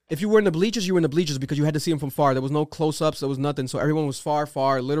if you were in the bleachers, you were in the bleachers because you had to see him from far. There was no close-ups. There was nothing. So everyone was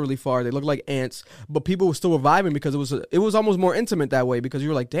far, literally far. They looked like ants. But people were still vibing because it was almost more intimate that way because you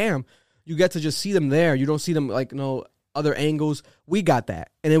were like, damn, you get to just see them there. You don't see them like other angles. We got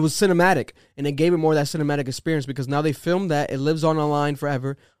that, and it was cinematic, and it gave it more of that cinematic experience because now they filmed that. It lives on online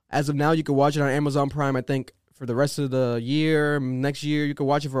forever. As of now, you can watch it on Amazon Prime, I think, for the rest of the year. Next year, you can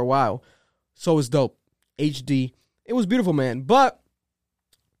watch it for a while. So it's dope. HD. It was beautiful, man. But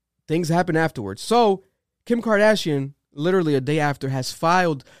things happen afterwards. So Kim Kardashian, literally a day after, has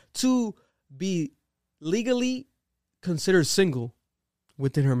filed to be legally considered single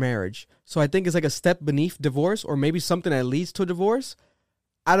within her marriage. So I think it's like a step beneath divorce or maybe something that leads to a divorce.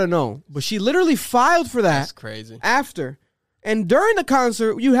 I don't know. But she literally filed for that. That's crazy. After. And during the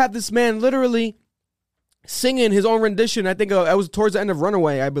concert, you had this man literally singing his own rendition. I think it was towards the end of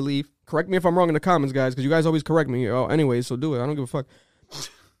Runaway, I believe. Correct me if I'm wrong in the comments, guys, because you guys always correct me. Oh, anyway, so do it. I don't give a fuck.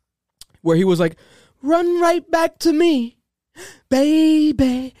 Where he was like, run right back to me,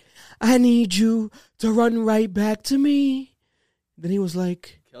 baby. I need you to run right back to me. Then he was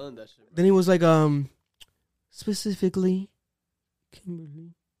like, killing that shit, bro. Then he was like, specifically,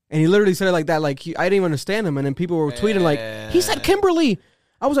 Kimberly. And he literally said it like that. Like, I didn't even understand him. And then people were tweeting like, he said Kimberly.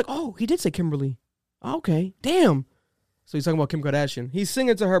 I was like, oh, he did say Kimberly. Okay, damn. So he's talking about Kim Kardashian. He's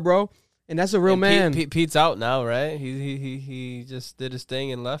singing to her, bro. And that's a real man. Pete's out now, right? He just did his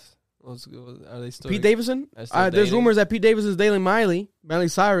thing and left. Are they still Pete Davidson? There's rumors that Pete Davidson is dating Miley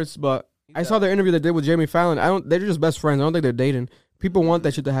Cyrus, but I saw their interview they did with Jamie Fallon. They're just best friends. I don't think they're dating. People want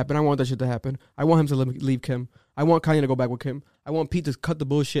that shit to happen. I want that shit to happen. I want him to leave Kim. I want Kanye to go back with Kim. I want Pete to cut the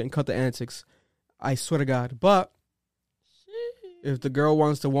bullshit and cut the antics. I swear to God. But if the girl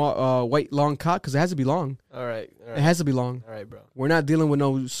wants to wait long cock, because it has to be long. All right. It has to be long. All right, bro. We're not dealing with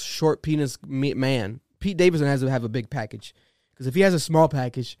no short penis man. Pete Davidson has to have a big package. Because if he has a small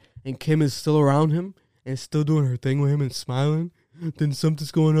package and Kim is still around him and still doing her thing with him and smiling, then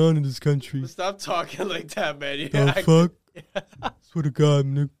something's going on in this country. Stop talking like that, man. The fuck? Swear to God,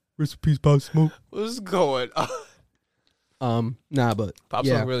 Nick. Rest in peace, Pop Smoke. What's going on? But Pop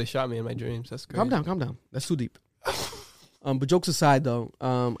Smoke really shot me in my dreams. That's crazy. Calm down. That's too deep. But jokes aside, though,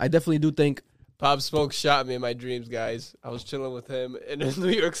 I definitely do think Pop Smoke shot me in my dreams, guys. I was chilling with him in a New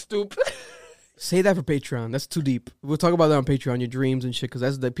York stoop. Say that for Patreon. That's too deep. We'll talk about that on Patreon, your dreams and shit,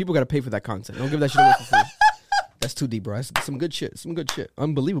 because people got to pay for that content. Don't give that shit away for free. That's too deep, bro. That's some good shit.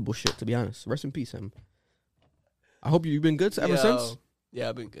 Unbelievable shit, to be honest. Rest in peace, him. I hope you've been good ever since. Yeah,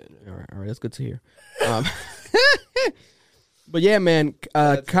 I've been good. All right. That's good to hear. But yeah, man,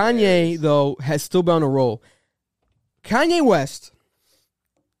 Kanye, though, has still been on a roll. Kanye West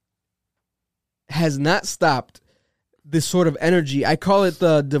has not stopped this sort of energy. I call it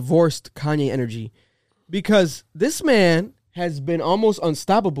the divorced Kanye energy. Because this man has been almost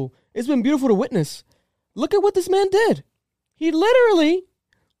unstoppable. It's been beautiful to witness. Look at what this man did. He literally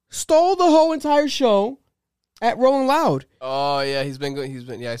stole the whole entire show at Rolling Loud. Oh, yeah, he's been good.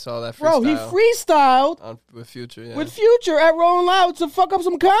 I saw that freestyle. Bro, he freestyled with Future, yeah. With Future at Rolling Loud to fuck up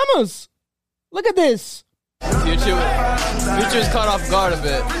some commas. Look at this. Future's caught off guard a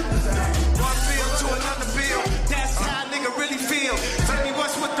bit.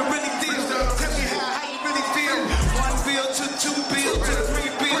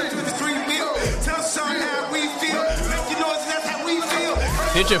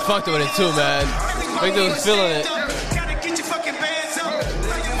 Future fucked with it too, man. Victor was feeling it.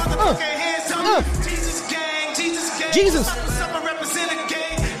 Jesus.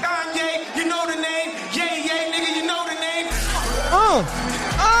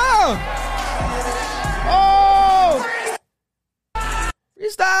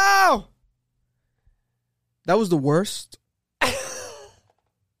 Freestyle. That was the worst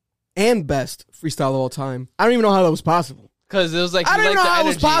and best freestyle of all time. I don't even know how that was possible. Because it was like, I don't even know how it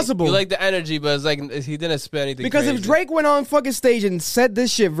was possible. You like the energy, but it's like he didn't spit anything Because crazy. if Drake went on fucking stage and said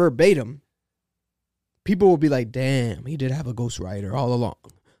this shit verbatim, people would be like, damn, he did have a ghostwriter all along.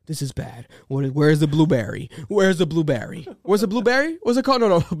 This is bad. Where's the blueberry? Where's the blueberry? Where's the blueberry? What's it called?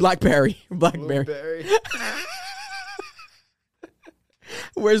 No, blackberry. Blackberry.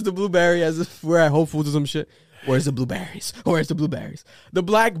 Where's the blueberry? As if we're at Whole Foods or some shit. Where's the blueberries? Where's the blueberries? The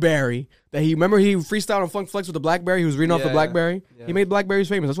blackberry that he freestyled on Funk Flex with the blackberry. He was reading off the blackberry. Yeah. He made blackberries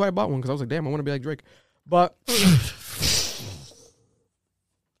famous. That's why I bought one, because I was like, damn, I want to be like Drake. But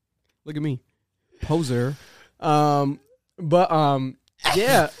look at me, poser. Yeah.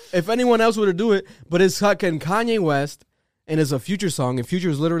 If anyone else were to do it, but it's fucking Kanye West. And it's a Future song, and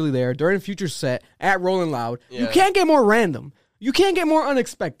Future is literally there during Future's set at Rolling Loud. Yeah. You can't get more random. You can't get more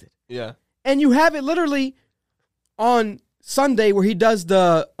unexpected. Yeah. And you have it literally on Sunday where he does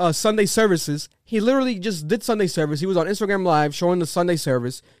the Sunday services. He literally just did Sunday service. He was on Instagram Live showing the Sunday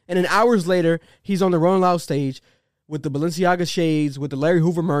service. And then hours later, he's on the Rolling Loud stage with the Balenciaga shades, with the Larry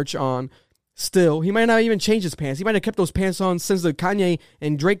Hoover merch on. Still, he might not even change his pants. He might have kept those pants on since the Kanye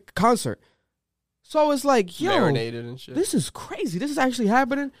and Drake concert. So it's like, yo, marinated and shit. This is crazy. This is actually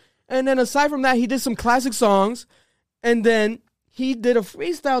happening. And then aside from that, he did some classic songs. And then he did a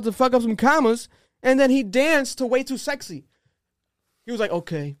freestyle to fuck up some commas. And then he danced to Way Too Sexy. He was like,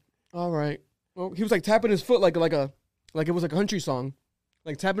 okay, all right. Well, he was like tapping his foot like it was like a country song.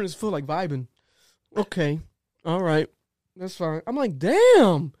 Like tapping his foot, like vibing. Okay, all right. That's fine. I'm like,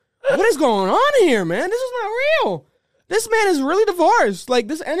 damn. What is going on here, man? This is not real. This man is really divorced. Like,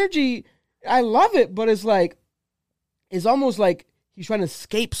 this energy, I love it, but it's like, it's almost like he's trying to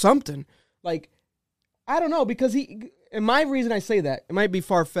escape something. Like, I don't know, because and my reason I say that, it might be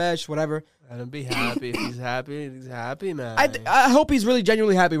far-fetched, whatever. Let him be happy. If he's happy, man. I hope he's really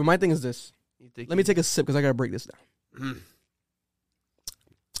genuinely happy, but my thing is this. Let me take a sip, because I got to break this down.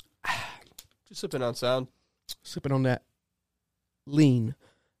 Just sipping on sound. Sipping on that lean.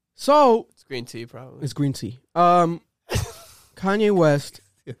 So it's green tea, probably. It's green tea. Kanye West,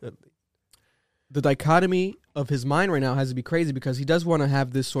 the dichotomy of his mind right now has to be crazy, because he does want to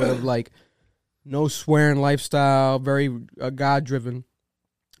have this sort of like no swearing lifestyle, very God-driven,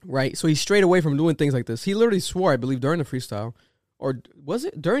 right? So he strayed away from doing things like this. He literally swore, I believe, during the freestyle, or was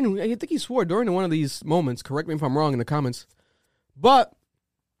it during? I think he swore during one of these moments. Correct me if I'm wrong in the comments. But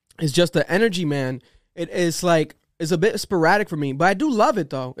it's just the energy, man. It is like. It's a bit sporadic for me, but I do love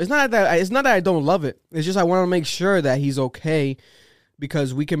it though. It's not that I don't love it. It's just I want to make sure that he's okay,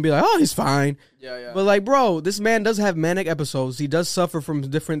 because we can be like, oh, he's fine. Yeah. But like, bro, this man does have manic episodes. He does suffer from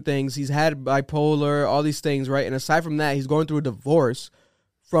different things. He's had bipolar, all these things, right? And aside from that, he's going through a divorce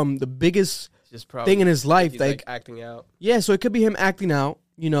from the biggest thing in his life. Like acting out. Yeah, so it could be him acting out.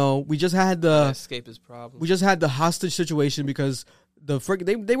 You know, we just had escape his problem. We just had the hostage situation, because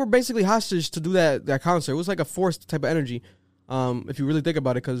they were basically hostage to do that concert. It was like a forced type of energy, if you really think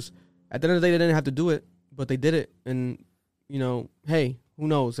about it, because at the end of the day, they didn't have to do it, but they did it. And, you know, hey, who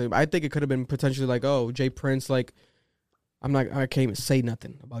knows? I think it could have been potentially like, oh, Jay Prince, like, I can't even say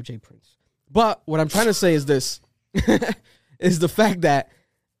nothing about Jay Prince. But what I'm trying to say is this, is the fact that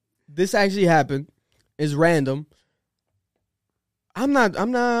this actually happened, is random. I'm not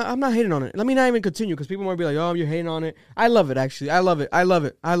hating on it. Let me not even continue, because people might be like, oh, you're hating on it. I love it, actually. I love it.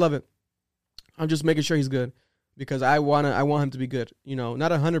 I'm just making sure he's good, because I want him to be good. You know,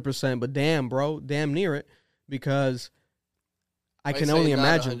 not 100%, but damn, bro, damn near it, because I can only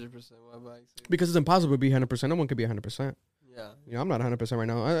imagine. 100%? Because it's impossible to be 100%. No one could be 100%. Yeah. You know, I'm not 100% right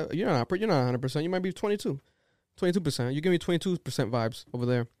now. You're not 100%. You might be 22%. You give me 22% vibes over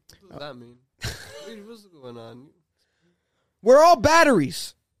there. What does that mean? What's going on? We're all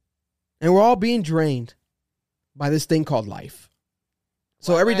batteries, and we're all being drained by this thing called life.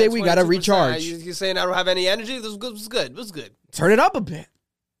 So every day we got to recharge. You're saying I don't have any energy? This was good. Turn it up a bit.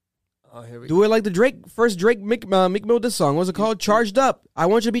 Oh, here we go. Do it like the Drake Meek Mill this song. What's it called? Charged Up. I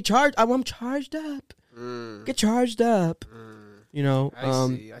want you to be charged. I want charged up. Get charged up. You know.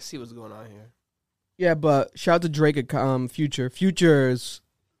 I see what's going on here. Yeah, but shout out to Drake at Future. Future's,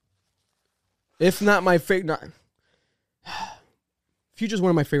 if not my favorite. Future's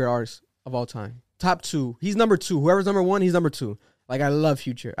one of my favorite artists of all time. Top 2. He's number 2. Whoever's number 1, he's number 2. Like, I love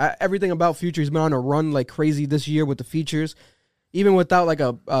Future. Everything about Future, he's been on a run like crazy this year with the features. Even without like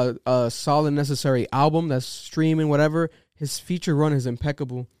a solid necessary album that's streaming, whatever, his feature run is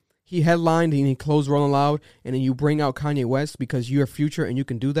impeccable. He headlined and he closed Rolling Loud, and then you bring out Kanye West because you're Future and you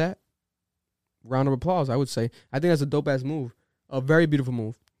can do that. Round of applause, I would say. I think that's a dope-ass move. A very beautiful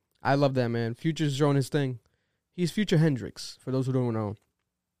move. I love that, man. Future's showing his thing. He's Future Hendrix, for those who don't know.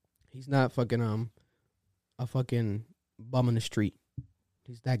 He's not fucking a fucking bum in the street.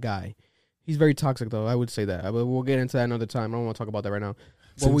 He's that guy. He's very toxic, though. I would say that. We'll get into that another time. I don't want to talk about that right now.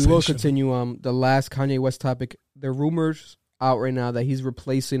 But we will continue. The last Kanye West topic. There are rumors out right now that he's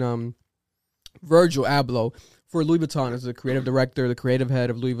replacing Virgil Abloh for Louis Vuitton as the creative director, the creative head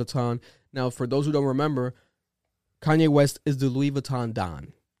of Louis Vuitton. Now, for those who don't remember, Kanye West is the Louis Vuitton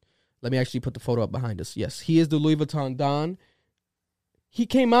Don. Let me actually put the photo up behind us. Yes, he is the Louis Vuitton Don. He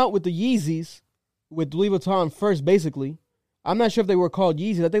came out with the Yeezys with Louis Vuitton first, basically. I'm not sure if they were called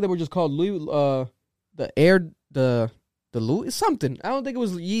Yeezys. I think they were just called Louis, the Louis, something. I don't think it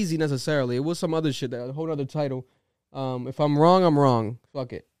was Yeezy necessarily. It was some other shit, a whole other title. If I'm wrong, I'm wrong.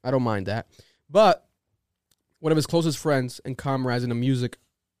 Fuck it. I don't mind that. But one of his closest friends and comrades in the music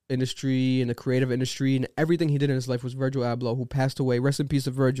industry and the creative industry and everything he did in his life was Virgil Abloh, who passed away. Rest in peace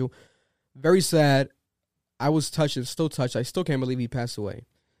of Virgil. Very sad. I was touched and still touched. I still can't believe he passed away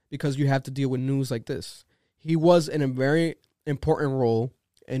because you have to deal with news like this. He was in a very important role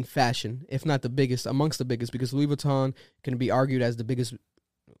in fashion, if not the biggest, amongst the biggest, because Louis Vuitton can be argued as the biggest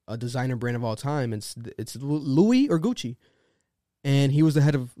designer brand of all time. It's Louis or Gucci. And he was the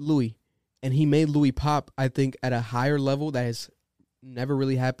head of Louis. And he made Louis pop, I think, at a higher level that has never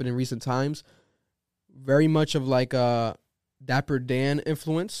really happened in recent times. Very much of like a Dapper Dan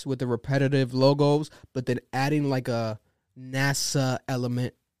influence with the repetitive logos, but then adding like a NASA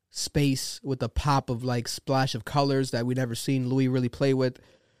element, space with a pop of like splash of colors that we never seen Louis really play with.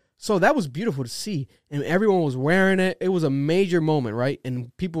 So that was beautiful to see. And everyone was wearing it. It was a major moment, right?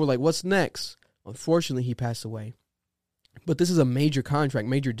 And people were like, what's next? Unfortunately, he passed away. But this is a major contract,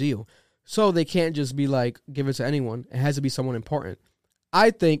 major deal. So they can't just be like, give it to anyone. It has to be someone important. I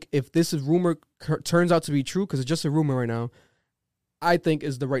think if this is rumor turns out to be true, because it's just a rumor right now, I think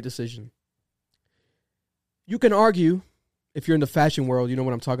is the right decision. You can argue, if you're in the fashion world, you know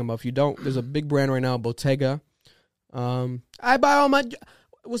what I'm talking about. If you don't, there's a big brand right now, Bottega. I buy all my,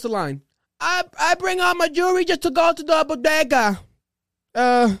 what's the line? I bring all my jewelry just to go to the bodega.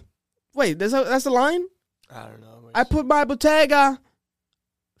 Wait, that's the line? I don't know. I put my Bottega.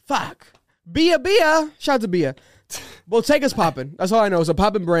 Fuck. Bia. Shout out to Bia. Bottega's popping. That's all I know. It's a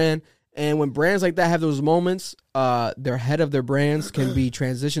popping brand. And when brands like that have those moments, their head of their brands can be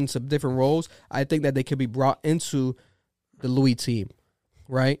transitioned to different roles. I think that they could be brought into the Louis team,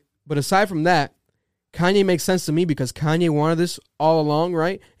 right? But aside from that, Kanye makes sense to me because Kanye wanted this all along,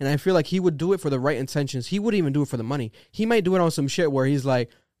 right? And I feel like he would do it for the right intentions. He wouldn't even do it for the money. He might do it on some shit where he's like,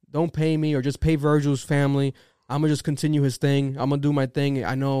 don't pay me or just pay Virgil's family. I'm going to just continue his thing. I'm going to do my thing.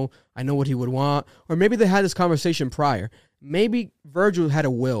 I know what he would want. Or maybe they had this conversation prior. Maybe Virgil had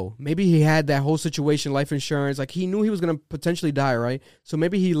a will. Maybe he had that whole situation, life insurance. Like he knew he was going to potentially die, right? So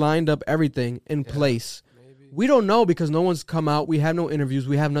maybe he lined up everything in place. Maybe. We don't know because no one's come out. We have no interviews.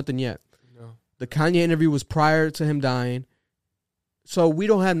 We have nothing yet. No. The Kanye interview was prior to him dying. So we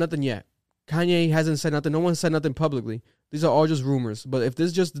don't have nothing yet. Kanye hasn't said nothing. No one said nothing publicly. These are all just rumors. But if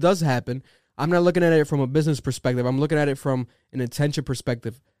this just does happen, I'm not looking at it from a business perspective. I'm looking at it from an attention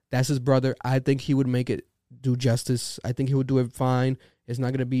perspective. That's his brother. I think he would make it do justice. I think he would do it fine. It's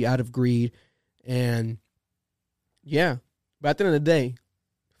not going to be out of greed. And, yeah. But at the end of the day,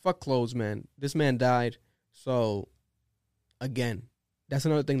 fuck clothes, man. This man died. So, again, that's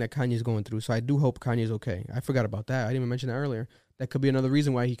another thing that Kanye's going through. So I do hope Kanye's okay. I forgot about that. I didn't even mention that earlier. That could be another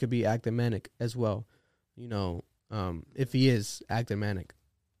reason why he could be acting manic as well. You know, if he is acting manic.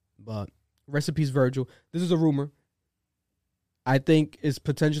 But rest in peace, Virgil. This is a rumor. I think it's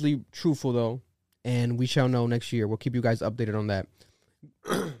potentially truthful, though. And we shall know next year. We'll keep you guys updated on that.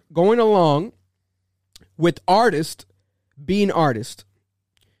 Going along with artist being artist.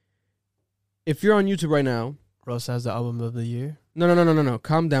 If you're on YouTube right now. Ross has the album of the year. No.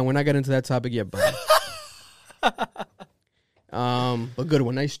 Calm down. We're not getting into that topic yet, bro. But good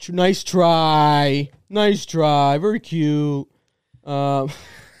one. Nice try. Nice try. Very cute. Don't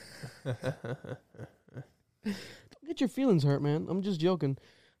get your feelings hurt, man. I'm just joking.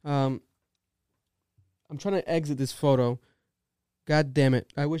 I'm trying to exit this photo. God damn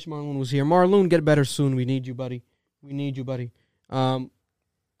it. I wish Marlon was here. Marlon, get better soon. We need you, buddy.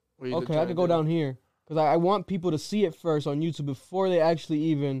 Okay, I could go down here. Because I want people to see it first on YouTube before they actually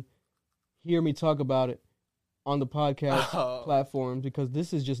even hear me talk about it. on the podcast platforms because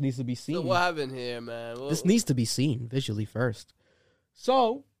this is just needs to be seen. So what happened here, man? This needs to be seen visually first.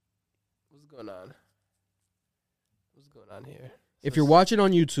 So, what's going on? What's going on here? If you're watching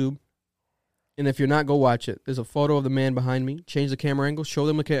on YouTube, and if you're not, go watch it. There's a photo of the man behind me. Change the camera angle. Show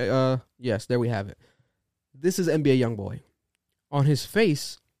them yes, there we have it. This is NBA YoungBoy. On his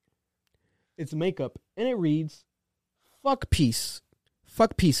face, it's makeup, and it reads, "Fuck peace."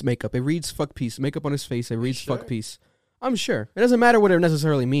 Fuck peace makeup. It reads fuck peace. Makeup on his face. It reads fuck peace. I'm sure. It doesn't matter what it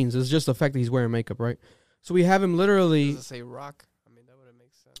necessarily means. It's just the fact that he's wearing makeup, right? So we have him literally. Does it say rock? I mean, that wouldn't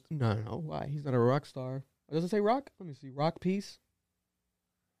make sense. No. Why? He's not a rock star. Does it say rock? Let me see. Rock peace.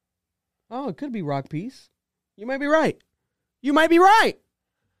 Oh, it could be rock peace. You might be right. You might be right.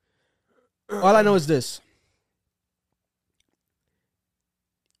 All I know is this.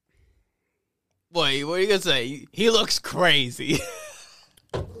 Boy, what are you going to say? He looks crazy.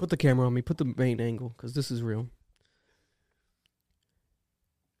 Put the camera on me. Put the main angle, because this is real.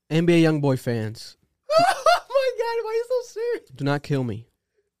 NBA YoungBoy fans. Oh, my God. Why are you so serious? Do not kill me.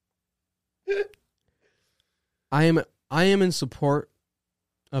 I am in support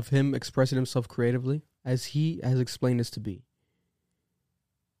of him expressing himself creatively, as he has explained this to be.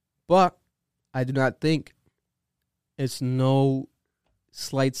 But I do not think it's no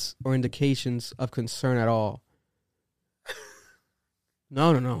slights or indications of concern at all.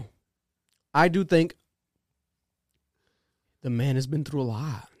 No. I do think the man has been through a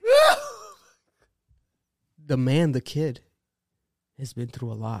lot. The kid, has been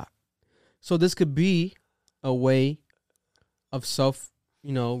through a lot. So this could be a way of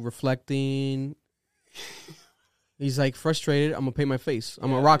reflecting. He's like frustrated. I'm going to paint my face.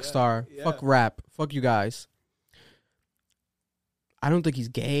 I'm a rock star. Yeah. Fuck rap. Fuck you guys. I don't think he's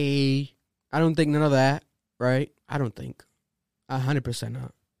gay. I don't think none of that, right? I don't think.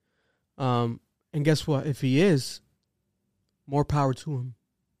 100% not. And guess what? If he is, more power to him.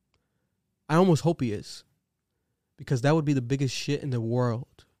 I almost hope he is. Because that would be the biggest shit in the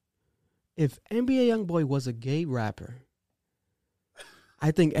world. If NBA YoungBoy was a gay rapper,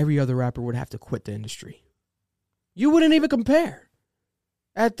 I think every other rapper would have to quit the industry. You wouldn't even compare.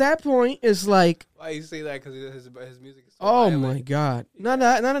 At that point, it's like... Why you say that? Because his music is so violent. My God.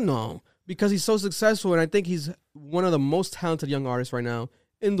 No. Because he's so successful, and I think he's one of the most talented young artists right now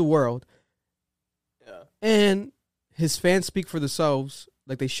in the world. Yeah. And his fans speak for themselves.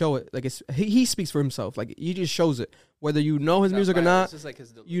 Like, they show it. Like, he speaks for himself. Like, he just shows it. Whether you know his music or not, like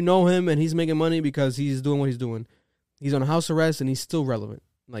you know him, and he's making money because he's doing what he's doing. He's on house arrest, and he's still relevant.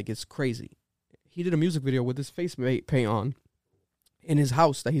 Like, it's crazy. He did a music video with his face paint on in his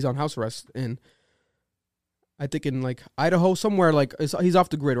house that he's on house arrest in. I think in, like, Idaho, somewhere, like, he's off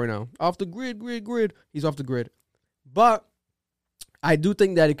the grid right now. Off the grid. He's off the grid. But I do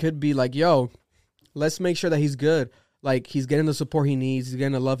think that it could be like, yo, let's make sure that he's good. Like, he's getting the support he needs. He's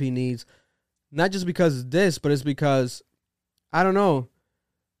getting the love he needs. Not just because of this, but it's because, I don't know.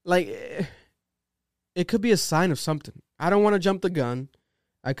 Like, it could be a sign of something. I don't want to jump the gun.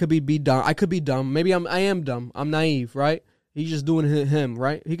 I could be dumb. Maybe I am dumb. I'm naive, right? He's just doing him,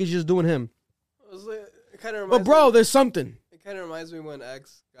 right? He's just doing him. But bro, there's something. It kind of reminds me when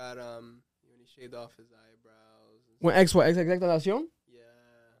X got when he shaved off his eyebrows. When X what? Exageración? Yeah.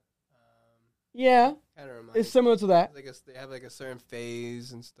 Yeah. Kind of reminds. It's similar to that. They have like a certain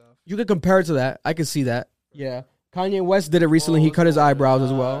phase and stuff. You could compare it to that. I can see that. Yeah. Kanye West did it recently. He cut his eyebrows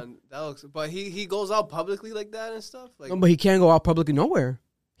as well. That looks. But he goes out publicly like that and stuff. Like, no, but he can't go out publicly nowhere.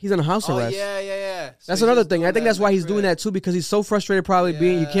 He's on a house arrest. Yeah. So that's another thing. I think that's why he's doing that too, because he's so frustrated probably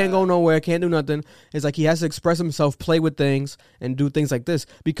being, he can't go nowhere, can't do nothing. It's like he has to express himself, play with things, and do things like this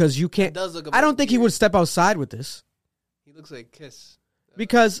because you can't. I don't think he would step outside with this. He looks like Kiss.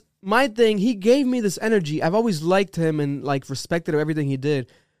 Because my thing, he gave me this energy. I've always liked him and like respected everything he did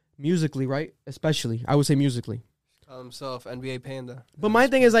musically, right? Especially, I would say musically. Himself, NBA Panda. But my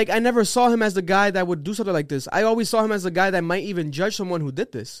thing is, like, I never saw him as the guy that would do something like this. I always saw him as the guy that might even judge someone who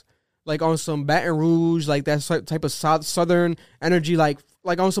did this. Like, on some Baton Rouge, like, that type of southern energy, like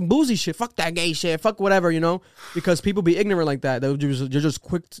on some boozy shit. Fuck that gay shit. Fuck whatever, you know? Because people be ignorant like that. They'll just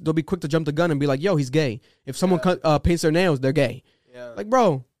quick. They'll be quick to jump the gun and be like, yo, he's gay. If someone paints their nails, they're gay. Yeah. Like,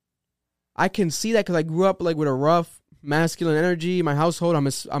 bro, I can see that because I grew up, like, with a rough, masculine energy in my household.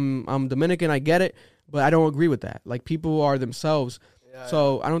 I'm Dominican. I get it. But I don't agree with that. Like, people are themselves.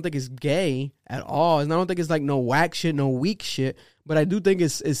 So I don't think it's gay at all. And I don't think it's like no whack shit, no weak shit. But I do think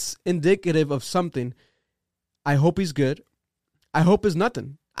it's indicative of something. I hope he's good. I hope it's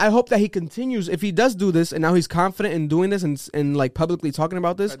nothing. I hope that he continues. If he does do this and now he's confident in doing this and like publicly talking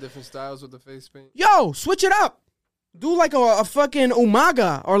about this. Try different styles with the face paint. Yo, switch it up. Do like a fucking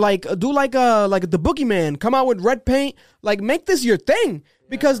Umaga, or like do like the Boogeyman. Come out with red paint. Like, make this your thing.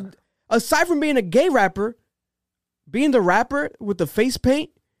 Because aside from being a gay rapper, being the rapper with the face paint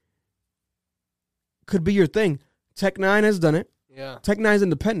could be your thing. Tech Nine has done it. Yeah. Tech Nine's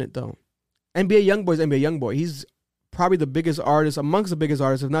independent though. NBA Youngboy's NBA Youngboy. He's probably the biggest artist, amongst the biggest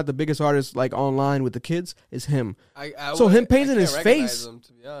artists, if not the biggest artist, like online with the kids, is him. So him painting his face, him,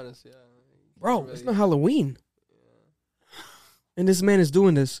 to be honest, bro, it's not Halloween. And this man is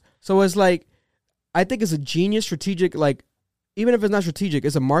doing this. So it's like, I think it's a genius strategic, like, even if it's not strategic,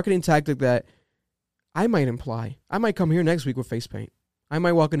 it's a marketing tactic that I might imply. I might come here next week with face paint. I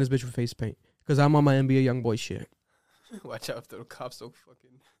might walk in this bitch with face paint because I'm on my NBA Youngboy shit. Watch out if the cops don't fucking...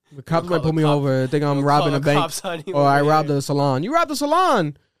 The cops might pull me over, think I'm robbing a bank, or I robbed a salon. You robbed a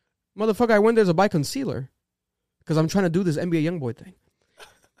salon! Motherfucker, I went there to buy concealer because I'm trying to do this NBA Youngboy thing.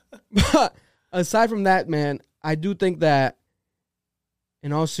 But aside from that, man, I do think that,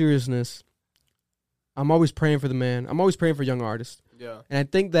 in all seriousness, I'm always praying for the man. I'm always praying for young artists. Yeah. And I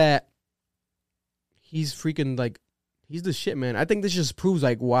think that he's freaking, like, he's the shit, man. I think this just proves,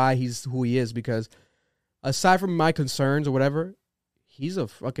 like, why he's who he is, because aside from my concerns or whatever, he's a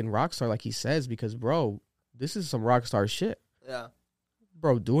fucking rock star, like he says, because, bro, this is some rock star shit. Yeah.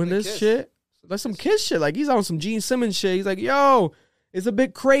 Bro, doing this shit, like some Kiss shit. Like, he's on some Gene Simmons shit. He's like, yo, it's a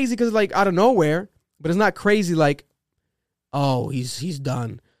bit crazy because, like, out of nowhere, but it's not crazy like, oh, he's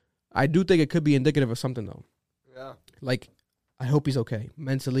done. I do think it could be indicative of something, though. Yeah. Like, I hope he's okay.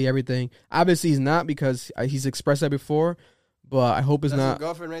 Mentally, everything. Obviously, he's not because he's expressed that before, but I hope it's that's not. His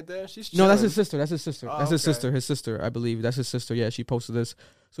girlfriend right there? She's chilling. No, that's his sister. That's his sister. Oh, that's his sister. His sister, I believe. That's his sister. Yeah, she posted this.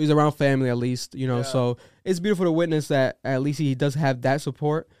 So he's around family at least, you know. Yeah. So it's beautiful to witness that at least he does have that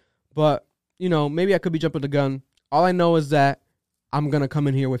support. But, you know, maybe I could be jumping the gun. All I know is that I'm going to come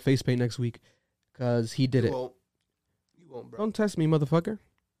in here with face paint next week because he did it. You won't, bro. Don't test me, motherfucker.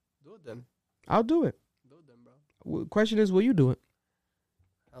 Do it then. I'll do it. Do it then, bro. Question is, will you do it?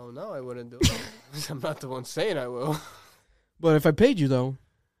 I don't know. I wouldn't do it. I'm not the one saying I will. But if I paid you, though.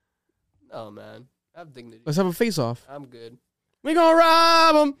 No, man. I have dignity. Let's have a face-off. I'm good. We gonna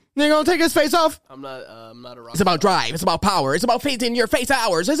rob him. They gonna take his face off. I'm not a rock. It's about drive. It's about power. It's about painting your face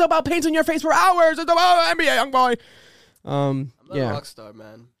hours. It's about painting your face for hours. It's about NBA Youngboy. I'm not a rock star,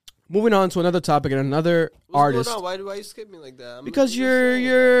 man. Moving on to another topic and another artist. Going on? Why you skip me like that? Because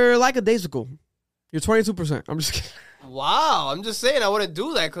you're lackadaisical. You're 22%. I'm just kidding. Wow, I'm just saying I wouldn't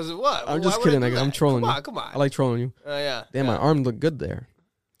do that because of what? I'm just kidding. I'm trolling you. Come on. I like trolling you. Yeah. Damn, my arm looked good there.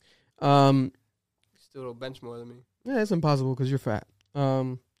 Still don't bench more than me. Yeah, it's impossible because you're fat.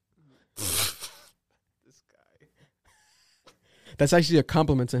 This guy. That's actually a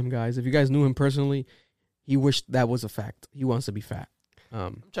compliment to him, guys. If you guys knew him personally, he wished that was a fact. He wants to be fat.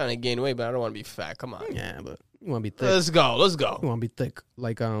 I'm trying to gain weight, but I don't want to be fat. Come on. Yeah, but you want to be thick. Let's go. You want to be thick.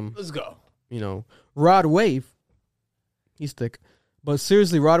 Like, let's go. You know, Rod Wave. He's thick. But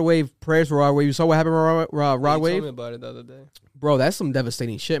seriously, Rod Wave, prayers for Rod Wave. You saw what happened with Rod Wave? You told me about it the other day. Bro, that's some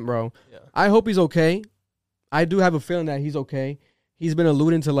devastating shit, bro. Yeah. I hope he's okay. I do have a feeling that he's okay. He's been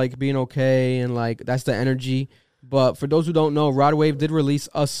alluding to, like, being okay, and, like, that's the energy. But for those who don't know, Rod Wave did release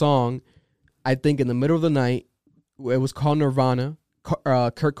a song, I think, in the middle of the night. It was called Nirvana.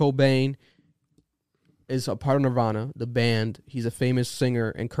 Kurt Cobain is a part of Nirvana, the band. He's a famous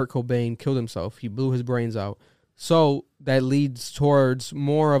singer, and Kurt Cobain killed himself. He blew his brains out. So that leads towards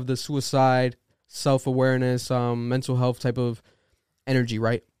more of the suicide, self-awareness, mental health type of energy,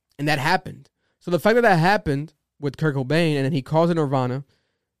 right? And that happened. So the fact that happened with Kurt Cobain, and then he calls it Nirvana,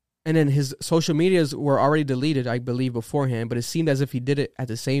 and then his social medias were already deleted, I believe, beforehand, but it seemed as if he did it at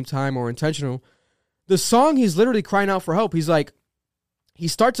the same time or intentional. The song, he's literally crying out for help. He's like, he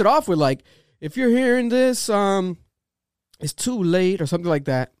starts it off with, like, if you're hearing this, it's too late or something like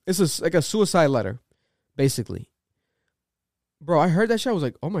that. It's like a suicide letter, basically. Bro, I heard that shit. I was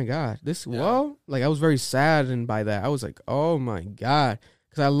like, oh my God. Whoa. Like, I was very saddened by that. I was like, oh my God.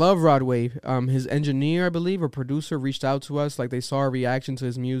 Because I love Rod Wave. His engineer, I believe, or producer reached out to us. Like, they saw our reaction to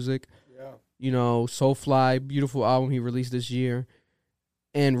his music. Yeah. You know, Soulfly, beautiful album he released this year.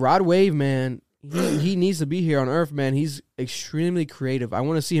 And Rod Wave, man, he needs to be here on Earth, man. He's extremely creative. I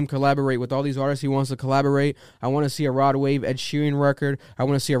want to see him collaborate with all these artists he wants to collaborate. I want to see a Rod Wave Ed Sheeran record. I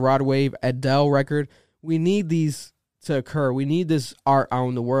want to see a Rod Wave Adele record. We need these to occur. We need this art out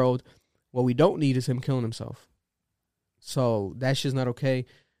in the world. What we don't need is him killing himself. So that shit's not okay.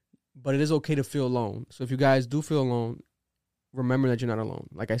 But it is okay to feel alone. So if you guys do feel alone, remember that you're not alone.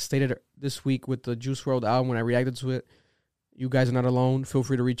 Like I stated this week with the Juice WRLD album when I reacted to it, you guys are not alone. Feel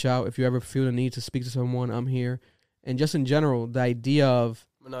free to reach out. If you ever feel the need to speak to someone, I'm here. And just in general, the idea of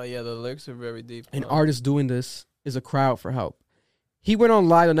No, yeah, the lyrics are very deep. An artist doing this is a cry out for help. He went on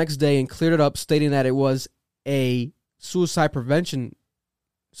live the next day and cleared it up, stating that it was a suicide prevention,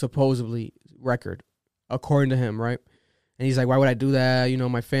 supposedly, record, according to him, right? And he's like, why would I do that? You know,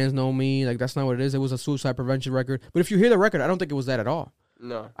 my fans know me. Like, that's not what it is. It was a suicide prevention record. But if you hear the record, I don't think it was that at all.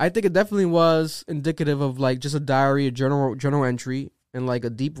 No. I think it definitely was indicative of, like, just a diary, a journal entry, and, like, a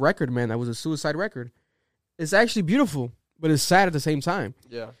deep record, man. That was a suicide record. It's actually beautiful, but it's sad at the same time.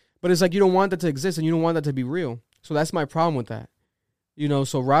 Yeah. But it's like you don't want that to exist, and you don't want that to be real. So that's my problem with that. You know,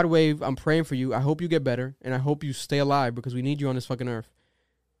 so Rod Wave, I'm praying for you. I hope you get better, and I hope you stay alive because we need you on this fucking earth.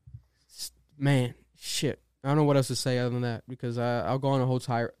 Man, shit. I don't know what else to say other than that because I'll go on a whole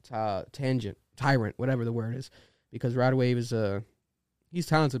tyrant, whatever the word is, because Rod Wave is he's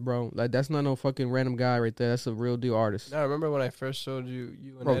talented, bro. Like, that's not no fucking random guy right there. That's a real deal artist. No, I remember when I first showed you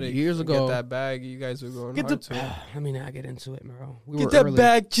and Bro, Eddie years ago. get that bag. You guys were going hard to it. Let me not get into it, bro. Get that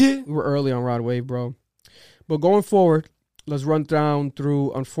bag, Jit. We were early on Rod Wave, bro. But going forward, let's run down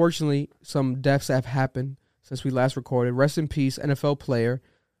through, unfortunately, some deaths that have happened since we last recorded. Rest in peace, NFL player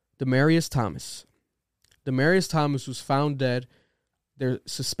Demaryius Thomas. Demaryius Thomas was found dead. They're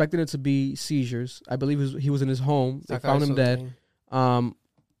suspecting it to be seizures. I believe he was in his home. They found him dead.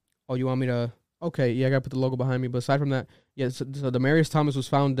 Oh, you want me to? Okay, yeah, I gotta put the logo behind me. But aside from that, yeah, so Demaryius Thomas was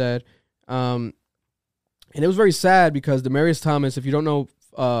found dead. And it was very sad because Demaryius Thomas, if you don't know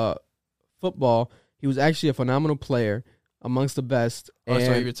football, he was actually a phenomenal player, amongst the best. Oh, and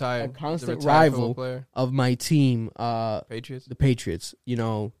so he retired. A constant retired rival of my team, Patriots. The Patriots. You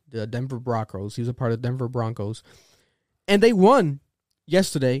know, the Denver Broncos. He was a part of the Denver Broncos, and they won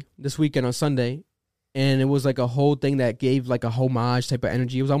this weekend on Sunday. And it was like a whole thing that gave like a homage type of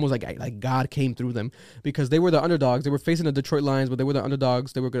energy. It was almost like God came through them because they were the underdogs. They were facing the Detroit Lions, but they were the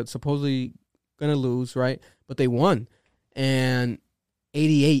underdogs. They were supposedly going to lose, right? But they won. And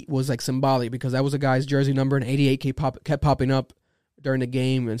 88 was like symbolic because that was a guy's jersey number, and 88 kept popping up during the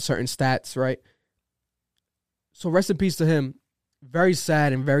game and certain stats, right? So rest in peace to him. Very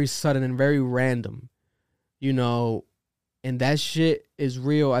sad and very sudden and very random, you know. And that shit is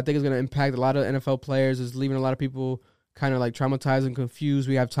real. I think it's going to impact a lot of NFL players. It's leaving a lot of people kind of like traumatized and confused.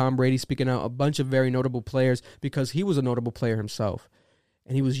 We have Tom Brady speaking out, a bunch of very notable players because he was a notable player himself.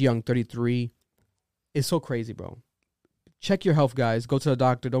 And he was young, 33. It's so crazy, bro. Check your health, guys. Go to the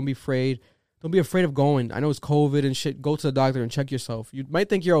doctor. Don't be afraid. Don't be afraid of going. I know it's COVID and shit. Go to the doctor and check yourself. You might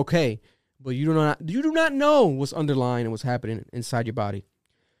think you're okay, but you do not know what's underlying and what's happening inside your body.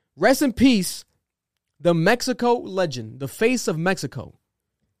 Rest in peace. The Mexico legend, the face of Mexico,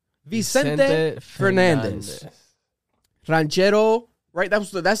 Vicente Fernandez. Ranchero, right?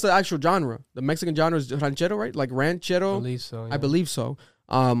 That's the actual genre. The Mexican genre is ranchero, right? Like ranchero. I believe so. Yeah. I believe so.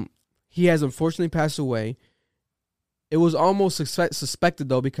 He has unfortunately passed away. It was almost suspected,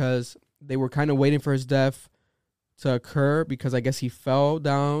 though, because they were kind of waiting for his death to occur because I guess he fell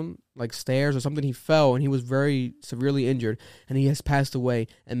down like stairs or something. He fell and he was very severely injured, and he has passed away.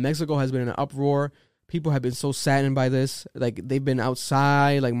 And Mexico has been in an uproar. People have been so saddened by this. Like, they've been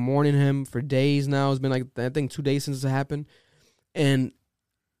outside, like, mourning him for days now. It's been, like, I think 2 days since it happened. And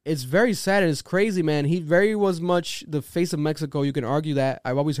it's very sad and it's crazy, man. He very was much the face of Mexico. You can argue that.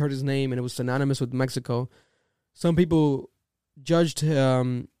 I've always heard his name, and it was synonymous with Mexico. Some people judged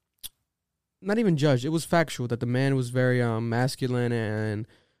him. Not even judged. It was factual that the man was very masculine and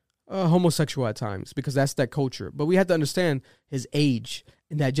homosexual at times because that's that culture. But we have to understand his age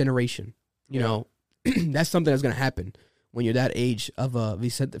in that generation, you know. That's something that's going to happen when you're that age of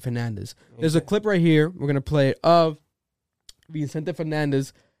Vicente Fernandez. There's a clip right here we're going to play of Vicente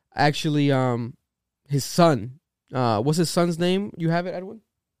Fernandez, actually his son. What's his son's name? You have it, Edwin?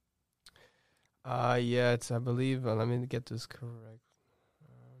 Yeah, it's, I believe, let me get this correct.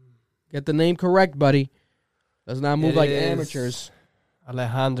 Get the name correct, buddy. Let's not move like amateurs.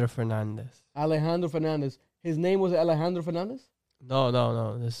 Alejandro Fernandez. Alejandro Fernandez. His name was Alejandro Fernandez?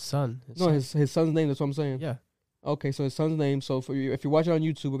 No. His son. His son's name. That's what I'm saying. Yeah. Okay, so his son's name. So for you, if you're watching on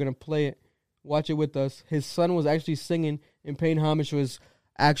YouTube, we're gonna play it. Watch it with us. His son was actually singing and paying homage to his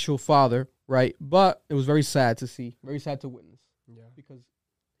actual father, right? But it was very sad to see, very sad to witness. Yeah. Because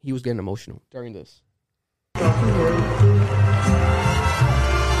he was getting emotional during this.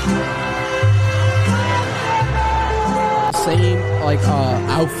 Same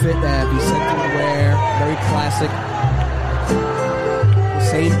outfit that Vicente would wear, very classic.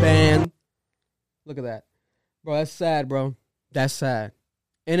 Same band. Look at that. Bro, that's sad, bro. That's sad.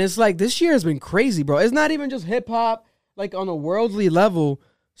 And it's like, this year has been crazy, bro. It's not even just hip-hop. Like, on a worldly level,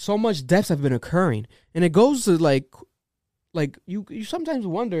 so much deaths have been occurring. And it goes to, like you sometimes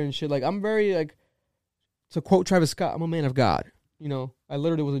wonder and shit. Like, I'm very, like, to quote Travis Scott, I'm a man of God. You know, I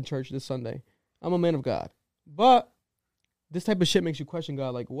literally was in church this Sunday. I'm a man of God. But this type of shit makes you question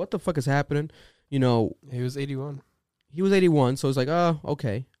God. Like, what the fuck is happening? You know, He was 81. he was 81, so it's like, oh,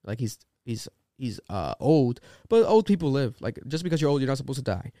 okay. Like, he's old. But old people live. Like, just because you're old, you're not supposed to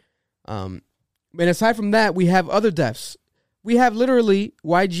die. And aside from that, we have other deaths. We have literally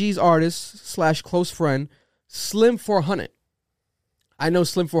YG's artist / close friend, Slim 400. I know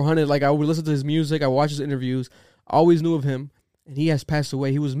Slim 400. Like, I would listen to his music. I watch his interviews. I always knew of him. And he has passed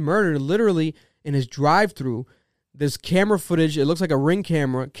away. He was murdered literally in his drive-thru. There's camera footage. It looks like a Ring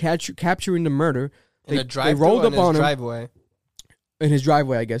camera capturing the murder. They rolled up on him. Driveway. In his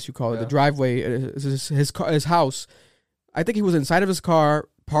driveway, I guess you call it. The driveway is his house. I think he was inside of his car,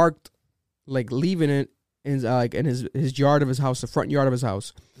 parked, like leaving it in his yard of his house, the front yard of his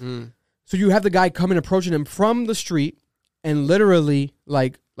house. So you have the guy coming, approaching him from the street, and literally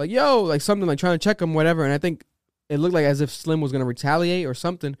like yo, like something like trying to check him, whatever. And I think it looked like as if Slim was gonna retaliate or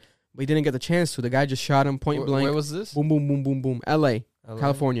something, but he didn't get the chance to. The guy just shot him point blank. Where was this? Boom, boom, boom, boom, boom. L.A.,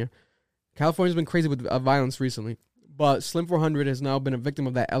 California. California's been crazy with violence recently, but Slim 400 has now been a victim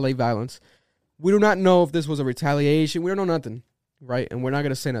of that L.A. violence. We do not know if this was a retaliation. We don't know nothing, right? And we're not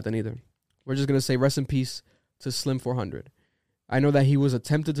gonna say nothing either. We're just gonna say rest in peace to Slim 400. I know that he was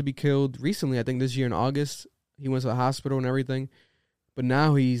attempted to be killed recently. I think this year in August. He went to the hospital and everything, but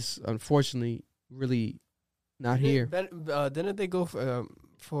now he's unfortunately really not here. Didn't they go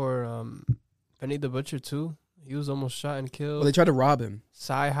for Benny the Butcher too? He was almost shot and killed. Well, they tried to rob him.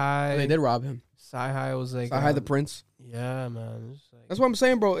 Sci-Hi. They did rob him. Sci-Hi was like Sci-Hi the Prince. Yeah, man. Like, that's what I'm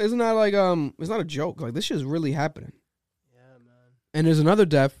saying, bro. Isn't that like it's not a joke. Like, this shit is really happening. Yeah, man. And there's another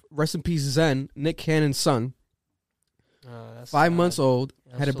death. Rest in peace, Zen, Nick Cannon's son. 5 months old,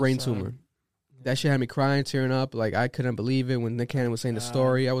 had a brain tumor. That shit had me crying, tearing up. Like, I couldn't believe it when Nick Cannon was saying the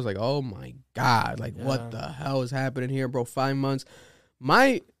story. I was like, oh, my God. Like, what the hell is happening here, bro? 5 months.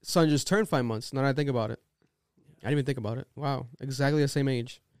 My son just turned 5 months, now that I think about it. I didn't even think about it. Wow. Exactly the same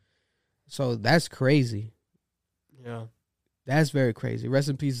age. So, that's crazy. Yeah. That's very crazy. Rest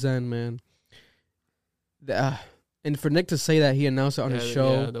in peace, Zen, man. And for Nick to say that he announced it on his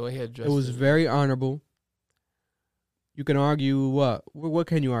show, the way he had dressed it was very honorable. You can argue what? What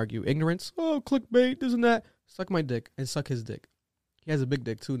can you argue? Ignorance? Oh, clickbait, this and that. Suck my dick and suck his dick. He has a big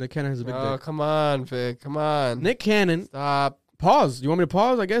dick, too. Nick Cannon has a big dick. Oh, come on, Vic. Come on. Nick Cannon. Stop. Pause. You want me to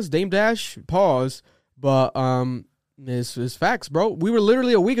pause, I guess? Dame Dash, pause. But it's facts, bro. We were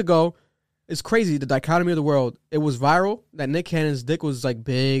literally a week ago. It's crazy, the dichotomy of the world. It was viral that Nick Cannon's dick was, like,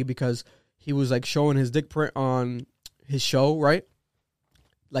 big because he was, like, showing his dick print on his show, right?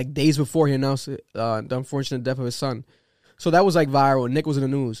 Like, days before he announced the unfortunate death of his son. So that was like viral, and Nick was in the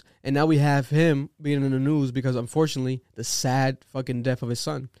news. And now we have him being in the news because, unfortunately, the sad fucking death of his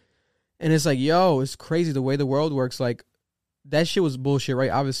son. And it's like, yo, it's crazy the way the world works. Like, that shit was bullshit, right?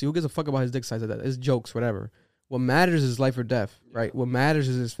 Obviously, who gives a fuck about his dick size like that? It's jokes, whatever. What matters is life or death, right? What matters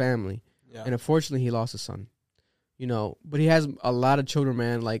is his family. Yeah. And unfortunately, he lost his son. You know, but he has a lot of children,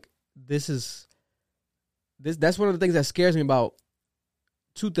 man. Like, that's one of the things that scares me about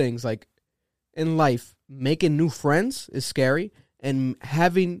two things. Like, in life, making new friends is scary, and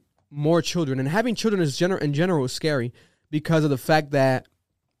having more children. And having children in general is scary because of the fact that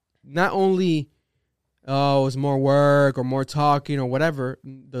not only it's more work or more talking or whatever,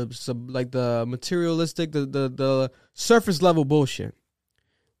 the materialistic, the surface level bullshit.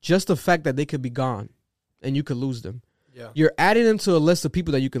 Just the fact that they could be gone and you could lose them. Yeah. You're adding them to a list of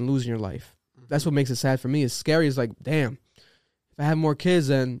people that you can lose in your life. Mm-hmm. That's what makes it sad for me. It's scary. It's like, damn, if I have more kids,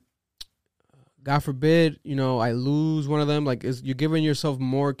 then God forbid, you know, I lose one of them. Like, you're giving yourself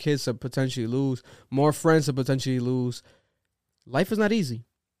more kids to potentially lose, more friends to potentially lose. Life is not easy.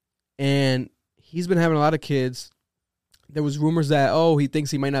 And he's been having a lot of kids. There was rumors that, he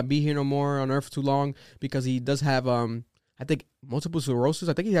thinks he might not be here no more on Earth too long because he does have, I think, multiple sclerosis.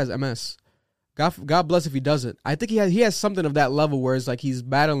 I think he has MS. God bless if he doesn't. I think he has something of that level where it's like he's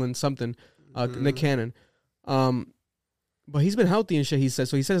battling something, Nick Cannon. But he's been healthy and shit, he said.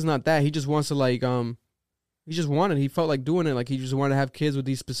 So he said it's not that. He just wants to, like, he felt like doing it. Like, he just wanted to have kids with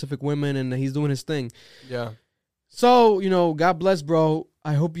these specific women, and he's doing his thing. Yeah. So, you know, God bless, bro.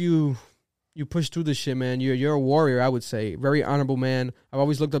 I hope you push through this shit, man. You're a warrior, I would say. Very honorable man. I've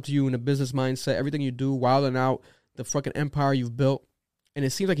always looked up to you in a business mindset. Everything you do, wilding out, the fucking empire you've built. And it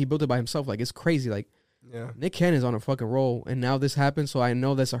seems like he built it by himself. Like, it's crazy. Like, Nick Cannon's on a fucking roll, and now this happened, so I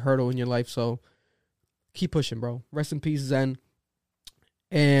know that's a hurdle in your life, so keep pushing, bro. Rest in peace, Zen.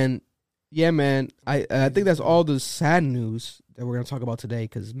 And, yeah, man, I think that's all the sad news that we're going to talk about today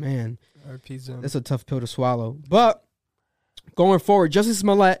because, man, that's a tough pill to swallow. But going forward, Jussie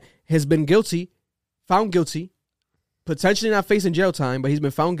Smollett has been found guilty, potentially not facing jail time, but he's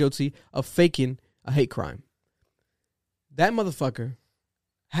been found guilty of faking a hate crime. That motherfucker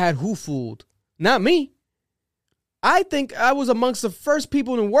had who fooled? Not me. I think I was amongst the first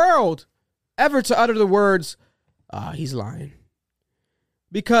people in the world ever to utter the words, he's lying.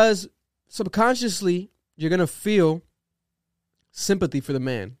 Because subconsciously, you're going to feel sympathy for the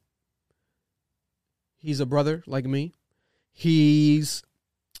man. He's a brother like me. He's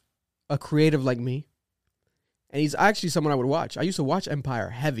a creative like me. And he's actually someone I would watch. I used to watch Empire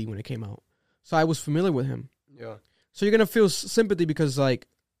heavy when it came out. So I was familiar with him. Yeah. So you're going to feel sympathy because, like,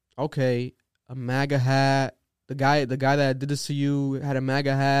 okay, a MAGA hat. The guy that did this to you had a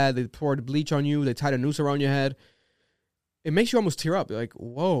MAGA hat. They poured bleach on you. They tied a noose around your head. It makes you almost tear up. You're like,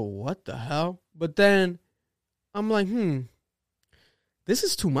 whoa, what the hell? But then I'm like, this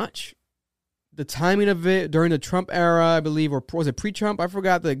is too much. The timing of it during the Trump era, I believe, or was it pre-Trump? I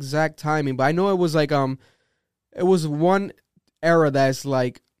forgot the exact timing, but I know it was like, it was one era that's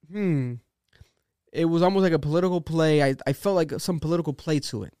like, it was almost like a political play. I felt like some political play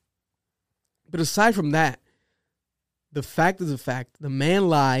to it. But aside from that, the fact is a fact. The man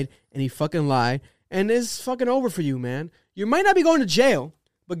lied, and he fucking lied, and it's fucking over for you, man. You might not be going to jail,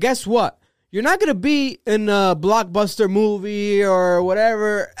 but guess what? You're not going to be in a blockbuster movie or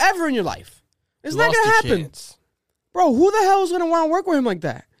whatever ever in your life. It's not going to happen. Chance. Bro, who the hell is going to want to work with him like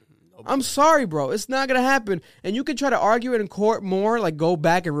that? Nobody. I'm sorry, bro. It's not going to happen. And you can try to argue it in court more, like go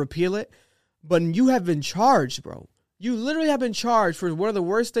back and repeal it, but you have been charged, bro. You literally have been charged for one of the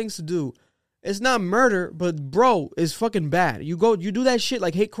worst things to do. It's not murder, but bro, it's fucking bad. You do that shit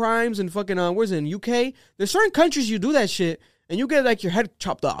like hate crimes and fucking where's it in UK? There's certain countries you do that shit and you get like your head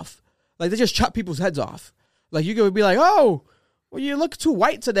chopped off. Like they just chop people's heads off. Like you could be like, oh, well you look too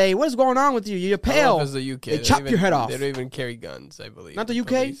white today. What is going on with you? You're pale. It's the UK. They chop your head off. They don't even carry guns, I believe. Not the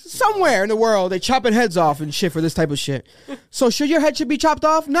UK. Somewhere in the world they chopping heads off and shit for this type of shit. So your head should be chopped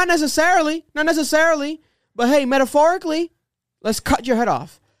off? Not necessarily. But hey, metaphorically, let's cut your head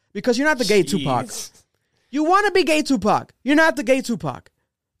off. Because you're not the gay Tupac. You want to be gay Tupac. You're not the gay Tupac.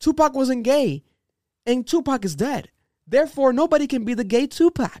 Tupac wasn't gay. And Tupac is dead. Therefore, nobody can be the gay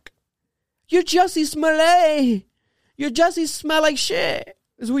Tupac. You're Jussie Smollett. You're Jussie Smell like shit.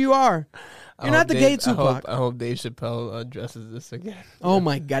 Is who you are. You're not the gay Tupac. I hope Dave Chappelle addresses this again. Oh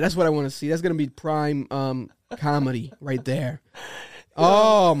my God. That's what I want to see. That's going to be prime comedy right there.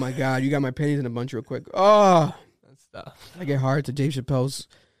 Oh my God. You got my panties in a bunch real quick. Oh. That's tough. I get hard to Dave Chappelle's.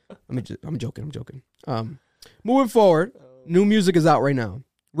 I'm joking. Moving forward, new music is out right now.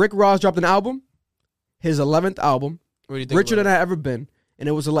 Rick Ross dropped an album, his 11th album, What do you think richer than I ever been, and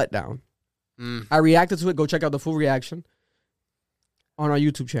it was a letdown. I reacted to it. Go check out the full reaction on our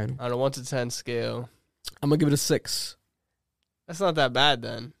YouTube channel. On a 1 to 10 scale, I'm gonna give it a 6. that's not that bad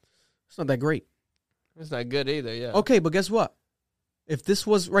then. It's not that great. It's not good either, yeah. Okay, but guess what? If this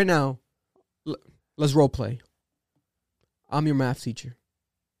was right now, let's role play. I'm your math teacher.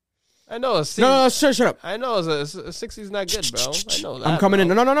 I know a C. No, shut up. I know a 60 is not good, bro. I know that. I'm coming in.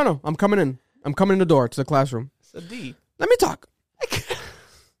 bro. No. I'm coming in. I'm coming in the door to the classroom. It's a D. Let me talk.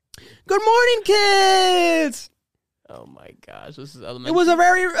 Good morning, kids. Oh my gosh, this is elementary. It was a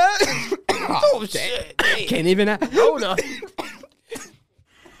very. Oh shit! Hey. Can't even. Hold on.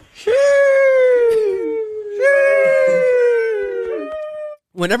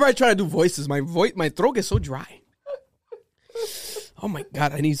 Whenever I try to do voices, my throat gets so dry. Oh my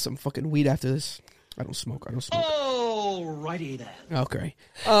God, I need some fucking weed after this. I don't smoke. Alrighty then. Okay.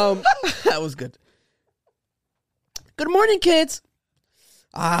 That was good. Good morning, kids.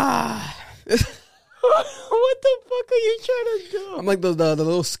 What the fuck are you trying to do? I'm like the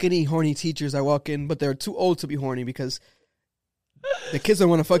little skinny, horny teachers that walk in, but they're too old to be horny because the kids don't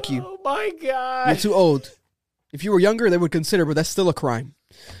want to fuck you. Oh my God. You're too old. If you were younger, they would consider, but that's still a crime.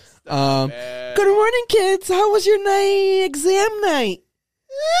 Good morning, kids. How was your exam night?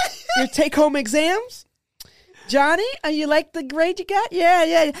 Your take-home exams? Johnny, you like the grade you got?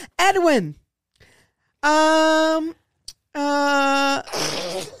 Yeah. Edwin,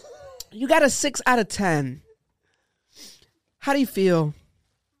 you got a 6 out of 10. How do you feel?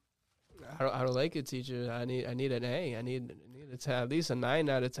 I don't like it, teacher. I need an A. I need at least a 9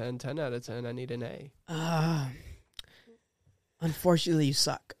 out of 10, 10 out of 10. I need an A. Unfortunately, you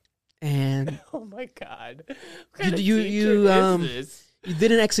suck. And oh my God. You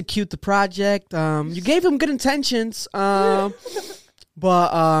didn't execute the project. You gave him good intentions. But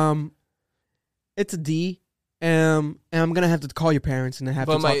it's a D. And I'm gonna have to call your parents and have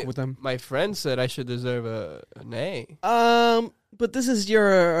to talk with them. My friend said I should deserve an A. But this is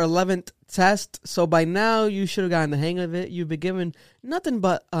your 11th test, so by now you should have gotten the hang of it. You've been given nothing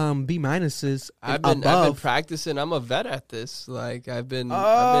but B minuses. I've been practicing. I'm a vet at this. Like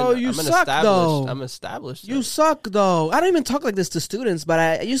you suck though. I'm established. You suck though. I don't even talk like this to students,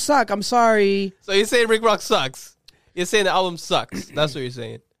 but you suck. I'm sorry. So you're saying Rick Ross sucks? You're saying the album sucks? That's what you're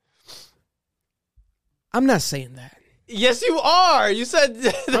saying. I'm not saying that. Yes, you are. You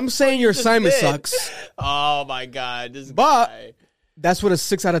said. I'm saying your assignment sucks. Oh my god! But that's what a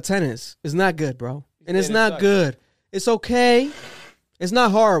 6 out of 10 is. It's not good, bro, and it's not good. It's okay. It's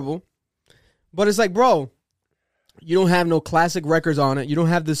not horrible, but it's like, bro, you don't have no classic records on it. You don't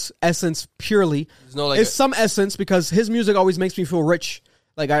have this essence purely. There's no it's some essence because his music always makes me feel rich.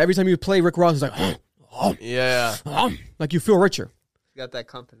 Like every time you play Rick Ross, it's like, yeah, like you feel richer. Got that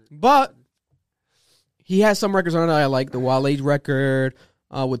confidence, but. He has some records on it I like. The Wale record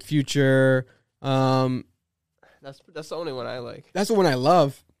with Future. That's the only one I like. That's the one I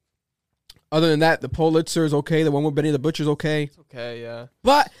love. Other than that, the Pulitzer is okay. The one with Benny the Butcher is okay. It's okay, yeah.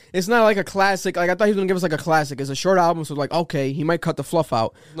 But it's not like a classic. Like I thought he was going to give us like a classic. It's a short album, so like, okay, he might cut the fluff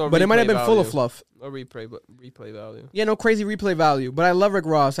out. But it might have been full of fluff. No replay value. Yeah, no crazy replay value. But I love Rick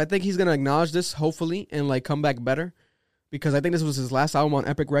Ross. I think he's going to acknowledge this, hopefully, and like come back better. Because I think this was his last album on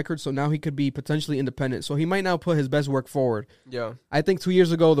Epic Records, so now he could be potentially independent. So he might now put his best work forward. Yeah. I think 2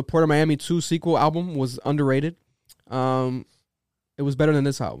 years ago, the Port of Miami 2 sequel album was underrated. It was better than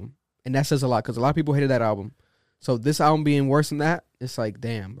this album. And that says a lot, because a lot of people hated that album. So this album being worse than that, it's like,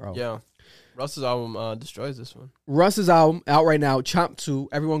 damn, bro. Yeah. Russ's album destroys this one. Russ's album, out right now, Chomp 2.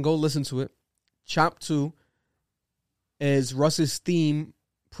 Everyone go listen to it. Chomp 2 is Russ's theme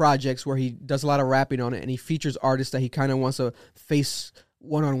projects where he does a lot of rapping on it, and he features artists that he kind of wants to face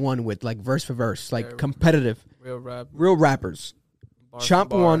one-on-one with, like verse for verse, like competitive. Real rappers.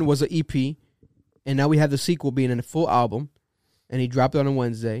 Chomp 1 was an EP, and now we have the sequel being in a full album, and he dropped it on a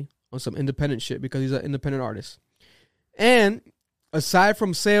Wednesday on some independent shit because he's an independent artist. And aside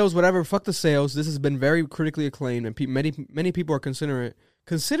from sales, whatever, fuck the sales, this has been very critically acclaimed, and many people are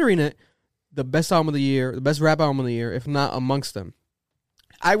considering it the best album of the year, the best rap album of the year, if not amongst them.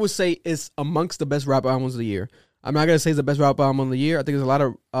 I would say it's amongst the best rap albums of the year. I'm not going to say it's the best rap album of the year. I think there's a lot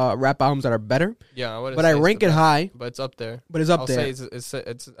of rap albums that are better. Yeah, but I rank it high. But it's up there. I'll say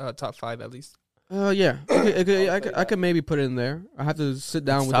it's top 5 at least. Yeah. I could maybe put it in there. I have to sit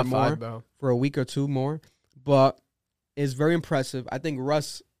down with it more for a week or two more. But it's very impressive. I think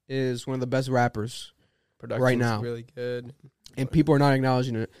Russ is one of the best rappers right now. Really good. And people are not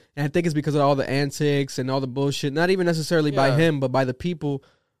acknowledging it. And I think it's because of all the antics and all the bullshit. Not even necessarily by him, but by the people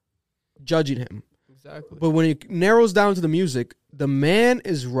judging him. Exactly. But when it narrows down to the music, the man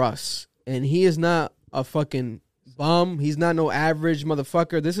is Russ. And he is not a fucking bum. He's not no average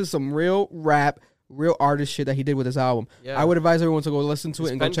motherfucker. This is some real rap, real artist shit that he did with his album. Yeah. I would advise everyone to go listen to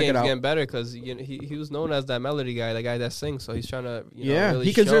it and go check it out. He's getting better because he was known as that melody guy, the guy that sings. So he's trying to really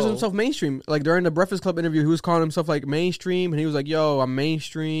he considers himself mainstream. Like during the Breakfast Club interview, he was calling himself like mainstream, and he was like, "Yo, I'm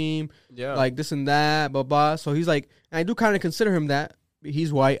mainstream, like this and that, blah blah." So he's like, and I do kind of consider him that.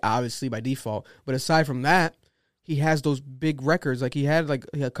 He's white, obviously by default, but aside from that, he has those big records. Like he had like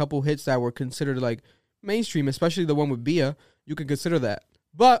a couple hits that were considered like mainstream, especially the one with Bia. You could consider that,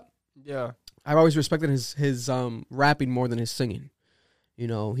 but yeah. I've always respected his rapping more than his singing. You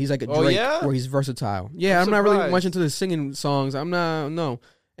know, he's like a Drake where he's versatile. Yeah, I'm not really much into the singing songs. I'm not, no.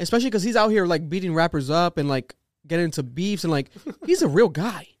 Especially because he's out here like beating rappers up and like getting into beefs and like, he's a real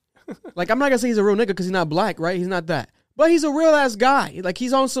guy. Like, I'm not going to say he's a real nigga because he's not black, right? He's not that. But he's a real ass guy. Like,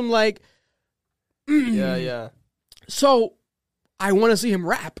 he's on some like. Yeah. So, I want to see him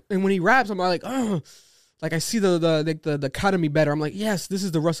rap. And when he raps, I'm like, oh. Like, I see the dichotomy better. I'm like, yes, this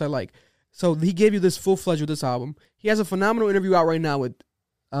is the Russ I like. So he gave you this full-fledged with this album. He has a phenomenal interview out right now with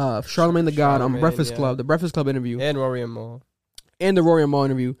Charlamagne the God on Breakfast Club, the Breakfast Club interview. And Rory and Mal. And the Rory and Mal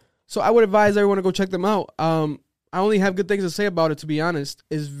interview. So I would advise everyone to go check them out. I only have good things to say about it, to be honest.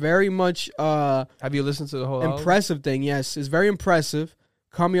 It's very much have you listened to the whole impressive album? Thing, yes. It's very impressive.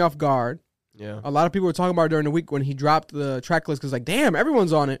 Caught me off guard. Yeah. A lot of people were talking about it during the week when he dropped the track list because, like, damn,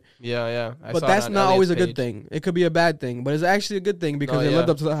 everyone's on it. Yeah. But that's not always a good thing. It could be a bad thing, but it's actually a good thing because it lived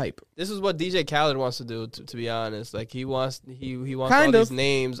up to the hype. This is what DJ Khaled wants to do. To be honest, like he wants all these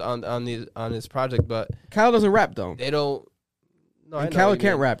names on his project, but Khaled doesn't rap though. They don't. No, and Khaled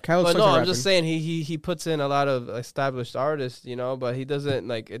can't rap. Khaled no, I'm just saying he puts in a lot of established artists, but he doesn't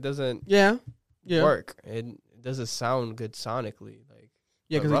it doesn't work. It doesn't sound good sonically. Like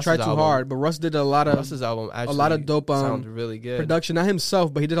Yeah, because he Russ's tried too album- hard. But Russ did a lot of Russ's album actually lot of dope, sounds really good. production, not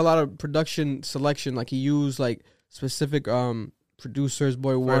himself, but he did a lot of production selection. Like he used like specific producers,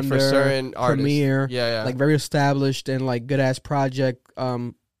 Boy Wonder, for certain artists. Premier, Yeah. like very established and like good ass project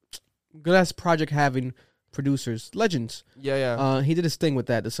having producers, legends. Yeah. He did his thing with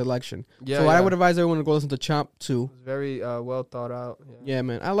that, the selection. Yeah, So yeah. I would advise everyone to go listen to Chomp too. It's very well thought out. Yeah,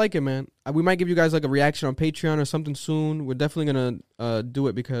 man, I like it, man. We might give you guys like a reaction on Patreon or something soon. We're definitely gonna do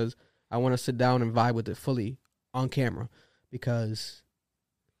it because I want to sit down and vibe with it fully on camera because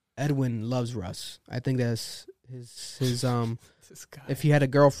Edwin loves Russ. I think that's his This guy. if he had a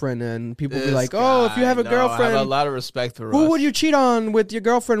girlfriend and people would be This like, oh, if you guy, have a no, girlfriend, I have a lot of respect for Russ. who would you cheat on with your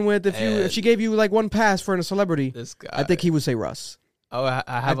girlfriend with if And- she gave you like one pass for a celebrity? This guy. I think he would say Russ. Oh, I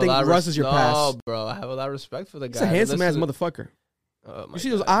have think a lot of Russ is your pass. No, bro. I have a lot of respect for the guy. He's a handsome ass Listen- motherfucker. Oh, my You see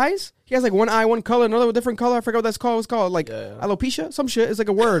those God. eyes? He has like one eye, one color, another different color. I forgot what that's called. It's called like Yeah. alopecia, some shit. It's like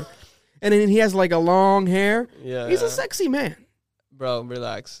a word. And then he has like a long hair. Yeah. He's a sexy man. Bro,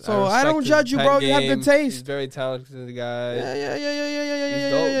 relax. So I respect don't his judge you, pen bro. You have game. good taste. He's very talented guy. Yeah.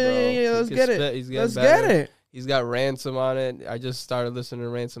 He's dope, bro. Let's He get can spit. it. He's getting Let's better. get it. He's got Ransom on it. I just started listening to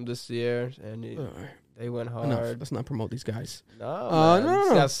Ransom this year, and they went hard. Enough. Let's not promote these guys. No, No. man. He's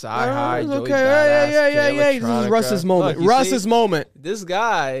got Sci-Hi, It's Joey okay. Badass, Yeah. Jay This is Electronica. Russ's moment. Look, you Russ's see? moment. This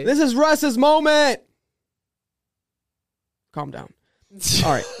guy. This is Russ's moment. Calm down.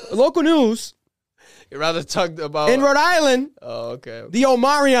 All right. Local news You rather talk about. in Rhode Island. Oh, okay. The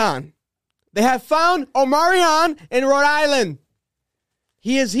Omarion. They have found Omarion in Rhode Island.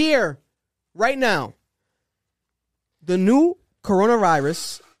 He is here right now. The new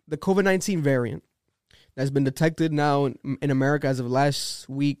coronavirus, the COVID-19 variant, that's been detected now in America as of last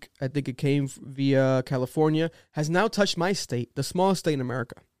week, I think it came via California, has now touched my state, the smallest state in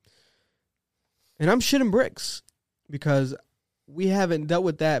America. And I'm shitting bricks because we haven't dealt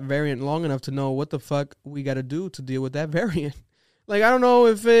with that variant long enough to know what the fuck we got to do to deal with that variant. Like, I don't know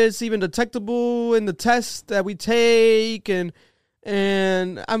if it's even detectable in the tests that we take, and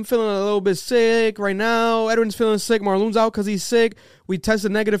I'm feeling a little bit sick right now. Edwin's feeling sick. Marloon's out because he's sick. We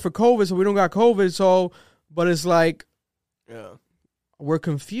tested negative for COVID, so we don't got COVID. So, but it's like, Yeah. we're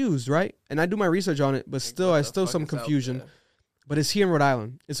confused, right? And I do my research on it, but still, I still some confusion. But it's here in Rhode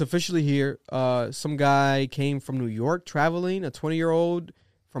Island. It's officially here. Some guy came from New York traveling, a 20-year-old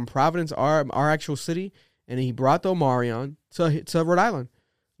from Providence, our actual city, and he brought the Omarion to Rhode Island.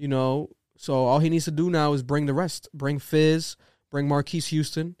 You know, so all he needs to do now is bring the rest. Bring Fizz, bring Marquise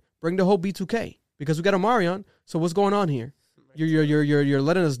Houston, bring the whole B2K because we got Omarion. So what's going on here? You're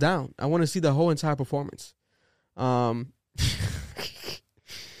letting us down. I want to see the whole entire performance.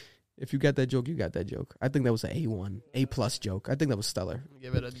 If you got that joke, you got that joke. I think that was an A1, A+ joke. I think that was stellar.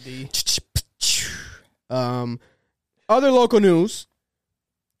 Give it a D. Other local news.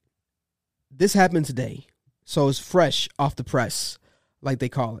 This happened today, so it's fresh off the press, like they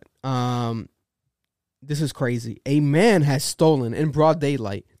call it. This is crazy. A man has stolen in broad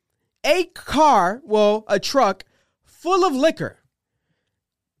daylight a truck full of liquor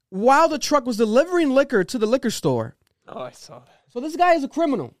while the truck was delivering liquor to the liquor store. Oh, I saw that. So this guy is a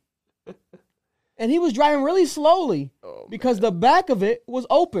criminal. And he was driving really slowly because the back of it was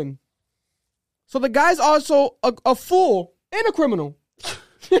open. So the guy's also a fool and a criminal.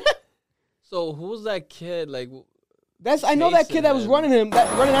 So who was that kid? Like, I know that kid that was running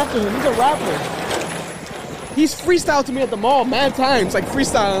after him. He's a rapper. He's freestyled to me at the mall mad times, like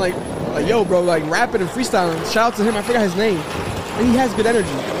freestyling, like yo, bro, like rapping and freestyling. Shout out to him. I forgot his name. And he has good energy.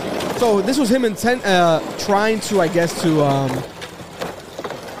 So this was him trying to, I guess, to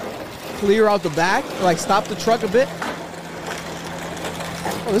clear out the back, like stop the truck a bit.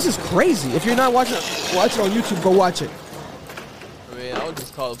 Oh, this is crazy. If you're not watching on YouTube, go watch it. I mean, I would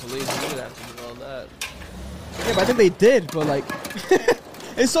just call the police. You didn't have to do all that. Yeah, but I think they did, but like,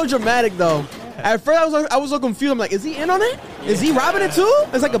 it's so dramatic though. At first, I was so confused. I'm like, is he in on it? Is he robbing it too?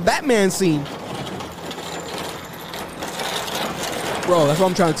 It's like a Batman scene. Bro, that's what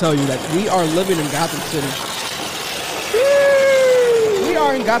I'm trying to tell you, that we are living in Gotham City. We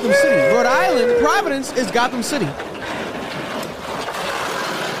are in Gotham City. Rhode Island, Providence is Gotham City. Look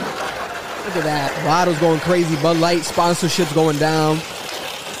at that. Bottles going crazy. Bud Light sponsorships going down.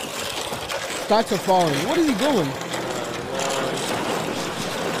 Stocks are falling. What is he doing?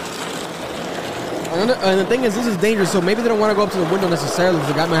 And the thing is, this is dangerous, so maybe they don't want to go up to the window necessarily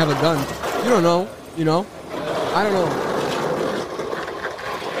because the guy might have a gun. You don't know, I don't know.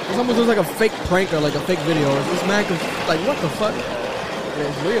 This almost looks like a fake prank or like a fake video. This man, like, what the fuck? Yeah,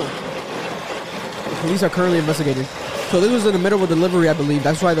 it's real. The police are currently investigating. So this was in the middle of a delivery, I believe.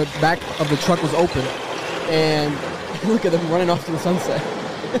 That's why the back of the truck was open. And look at them running off to the sunset.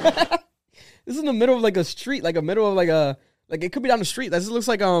 This is in the middle of like a street, like a middle of like it could be down the street. This looks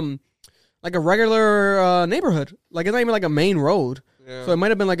like a regular neighborhood. Like it's not even like a main road. Yeah. So it might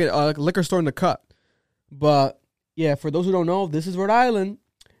have been like a liquor store in the cut. But yeah, for those who don't know, this is Rhode Island.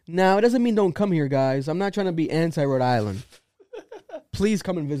 Now it doesn't mean don't come here, guys. I'm not trying to be anti Rhode Island. Please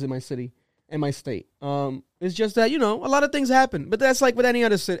come and visit my city and my state. It's just that, a lot of things happen. But that's like with any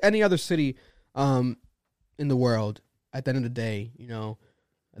other city in the world. At the end of the day,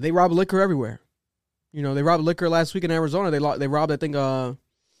 they rob liquor everywhere. They robbed liquor last week in Arizona. They robbed, I think,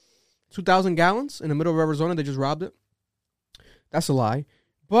 2,000 gallons in the middle of Arizona. They just robbed it. That's a lie.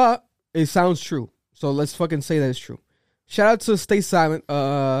 But it sounds true. So let's fucking say that it's true. Shout out to Stay Silent,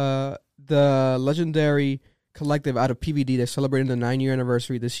 the legendary collective out of PVD. They're celebrating the 9-year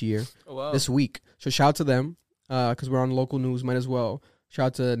anniversary this year, this week. So shout out to them because we're on local news. Might as well. Shout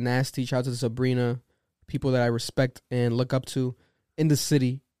out to Nasty. Shout out to Sabrina. People that I respect and look up to in the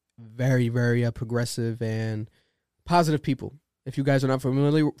city. Very, very progressive and positive people. If you guys are not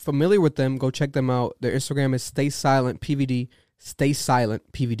familiar with them, go check them out. Their Instagram is Stay Silent PVD. Stay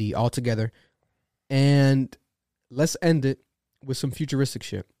Silent PVD all together. And let's end it with some futuristic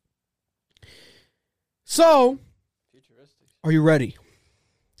shit. So, are you ready?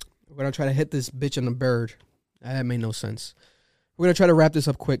 We're going to try to hit this bitch on the bird. That made no sense. We're going to try to wrap this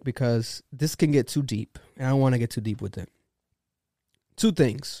up quick because this can get too deep. And I don't want to get too deep with it. 2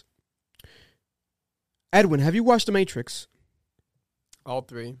 things. Edwin, have you watched The Matrix? All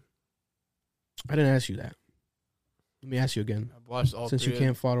 3. I didn't ask you that. Let me ask you again. I've watched all 3. Since you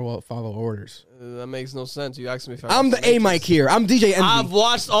can't follow orders. That makes no sense. You asked me if I'm the A-Mike here. I'm DJ Envy. I've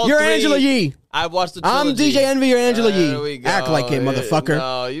watched all 3. You're Angela Yee. I've watched the trilogy. I'm DJ Envy. You're Angela Yee. Act like it, motherfucker.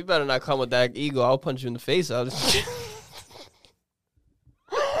 No, you better not come with that ego. I'll punch you in the face. Okay.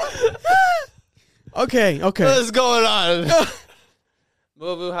 What's going on?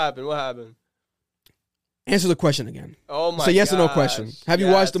 What happened? Answer the question again. Oh my god. It's a yes or no question. Have you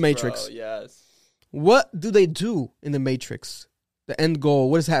watched The Matrix? Bro, yes. What do they do in The Matrix? The end goal.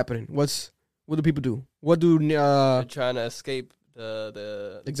 What is happening? What do people do? What do they're trying to escape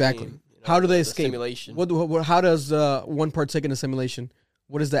the exactly. Game, how do they escape? Simulation. How does one partake in the simulation?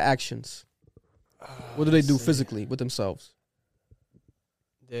 What is the actions? What do they do physically with themselves?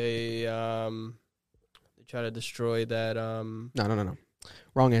 They try to destroy that. No.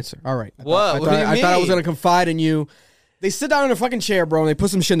 Wrong answer. All right. What? What do you mean? I thought I was gonna confide in you. They sit down in a fucking chair, bro, and they put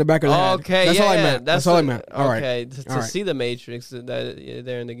some shit in the back of their head. Okay, that's all I meant. That's all I meant. All right. Okay, to see the Matrix, that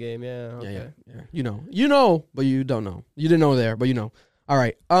they're in the game. Yeah. Okay. Yeah. You know, but you don't know. You didn't know there, but you know. All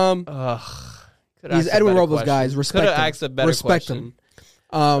right. These Edwin Robles guys, respect them. Could have asked a better question.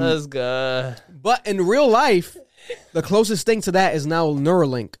 Let's go. But in real life, the closest thing to that is now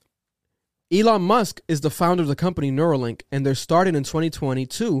Neuralink. Elon Musk is the founder of the company Neuralink, and they're starting in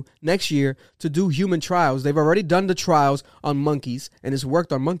 2022, next year, to do human trials. They've already done the trials on monkeys, and it's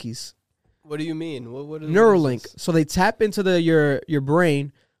worked on monkeys. What do you mean? What is Neuralink. So they tap into your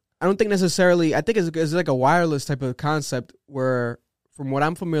brain. I don't think necessarily, I think it's like a wireless type of concept where, from what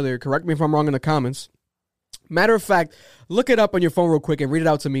I'm familiar, correct me if I'm wrong in the comments. Matter of fact, look it up on your phone real quick and read it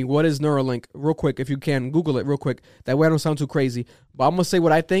out to me. What is Neuralink? Real quick, if you can. Google it real quick. That way I don't sound too crazy. But I'm going to say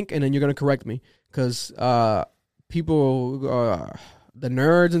what I think, and then you're going to correct me. Because people, the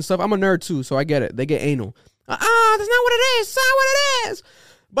nerds and stuff, I'm a nerd too, so I get it. They get anal. That's not what it is. That's not what it is.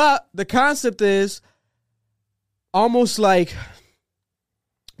 But the concept is almost like,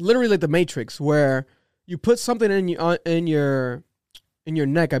 literally like the Matrix, where you put something in your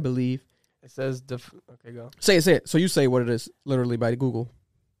neck, I believe. It says, okay, go. Say it. So you say what it is, literally by Google.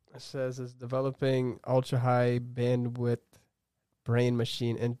 It says it's developing ultra-high bandwidth brain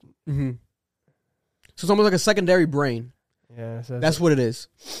machine. So it's almost like a secondary brain. Yeah. That's what it is.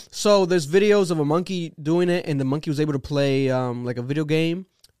 So there's videos of a monkey doing it, and the monkey was able to play like a video game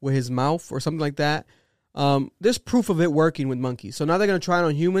with his mouth or something like that. There's proof of it working with monkeys. So now they're going to try it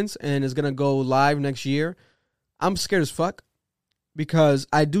on humans, and it's going to go live next year. I'm scared as fuck. Because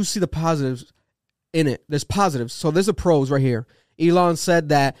I do see the positives in it. There's positives. So there's the pros right here. Elon said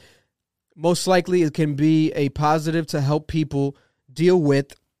that most likely it can be a positive to help people deal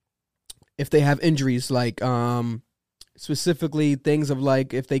with if they have injuries, like specifically things of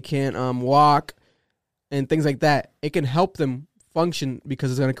like if they can't walk and things like that. It can help them function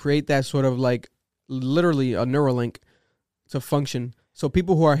because it's going to create that sort of like literally a Neuralink to function. So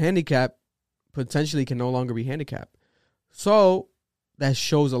people who are handicapped potentially can no longer be handicapped. So that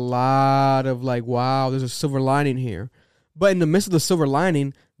shows a lot of like, wow, there's a silver lining here. But in the midst of the silver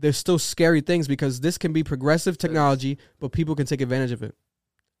lining, there's still scary things because this can be progressive technology, but people can take advantage of it.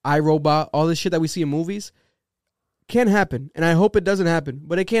 iRobot, all this shit that we see in movies can happen, and I hope it doesn't happen,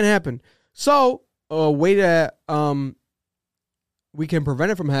 but it can happen. So a way that we can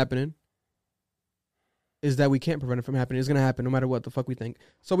prevent it from happening is that we can't prevent it from happening. It's gonna happen no matter what the fuck we think.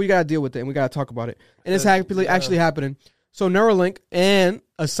 So we gotta deal with it, and we gotta talk about it. And it's actually happening. So Neuralink, and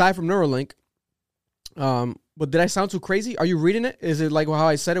aside from Neuralink, but did I sound too crazy? Are you reading it? Is it like how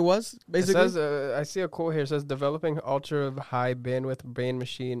I said it was? Basically, it says, I see a quote here. It says, developing ultra-high bandwidth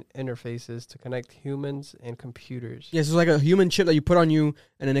brain-machine interfaces to connect humans and computers. Yes, it's like a human chip that you put on you,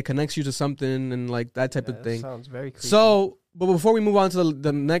 and then it connects you to something, and like that type of thing. Sounds very creepy. So, but before we move on to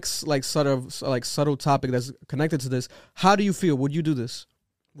the next like sort of like subtle topic that's connected to this, how do you feel? Would you do this?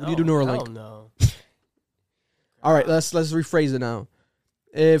 Would you do Neuralink? Hell no. All right, let's rephrase it now.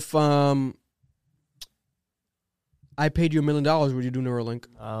 If I paid you $1 million, would you do Neuralink?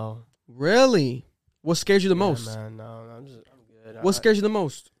 Oh, Really? What scares you the most? Man, no, I'm good. What scares you the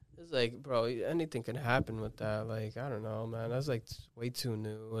most? It's like, bro, anything can happen with that. Like, I don't know, man. That's like way too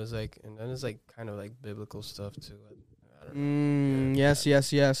new. It was like, and then it's like kind of like biblical stuff too. I don't know.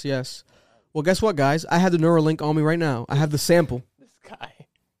 Yes. Well, guess what, guys? I have the Neuralink on me right now. I have the sample. This guy.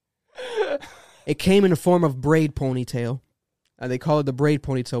 It came in the form of braid ponytail. They call it the braid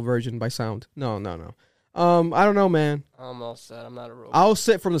ponytail version by Sound. No. I don't know, man. I'm all set. I'm not a robot. I'll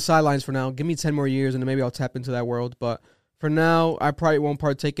sit from the sidelines for now. Give me 10 more years, and then maybe I'll tap into that world. But for now, I probably won't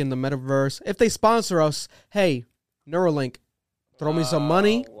partake in the metaverse. If they sponsor us, hey, Neuralink, throw me some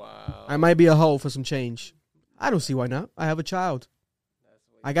money. Wow. I might be a hoe for some change. I don't see why not. I have a child.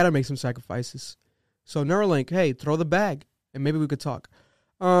 I got to make some sacrifices. So Neuralink, hey, throw the bag, and maybe we could talk.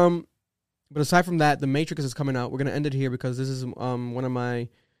 But aside from that, The Matrix is coming out. We're going to end it here because this is one of my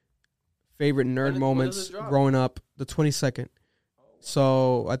favorite nerd moments growing up, the 22nd.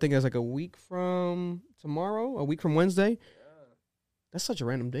 So I think that's like a week from tomorrow, a week from Wednesday. That's such a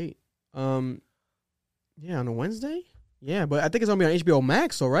random date. Yeah, on a Wednesday? Yeah, but I think it's going to be on HBO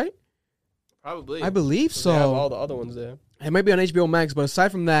Max, though, right? Probably. I believe so. They have all the other ones there. It might be on HBO Max, but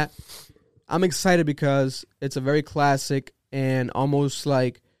aside from that, I'm excited because it's a very classic and almost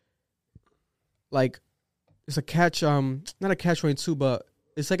like it's a catch, not a catch-22, but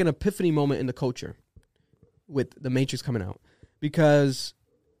it's like an epiphany moment in the culture with The Matrix coming out. Because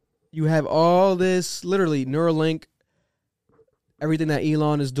you have all this, literally, Neuralink, everything that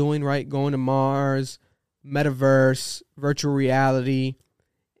Elon is doing, right? Going to Mars, metaverse, virtual reality,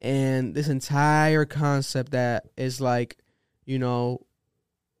 and this entire concept that is like, you know,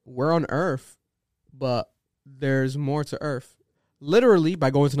 we're on Earth, but there's more to Earth. Literally, by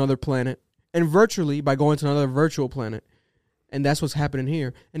going to another planet, and virtually by going to another virtual planet. And that's what's happening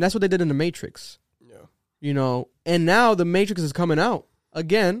here. And that's what they did in The Matrix. Yeah. You know, and now The Matrix is coming out.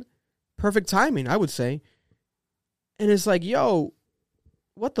 Again, perfect timing, I would say. And it's like, yo,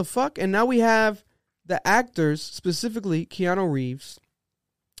 what the fuck? And now we have the actors, specifically Keanu Reeves.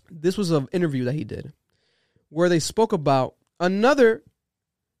 This was an interview that he did where they spoke about another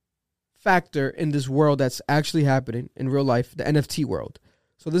factor in this world that's actually happening in real life, the NFT world.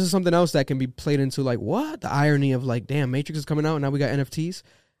 So this is something else that can be played into, like, what? The irony of, like, damn, Matrix is coming out and now we got NFTs.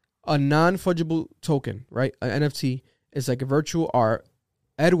 A non-fungible token, right? An NFT is like a virtual art.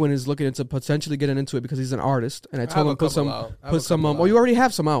 Edwin is looking into potentially getting into it because he's an artist. And I told him put some. Oh, you already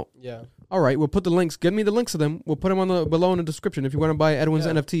have some out. Yeah. All right, we'll put the links. Give me the links to them. We'll put them on below in the description if you want to buy Edwin's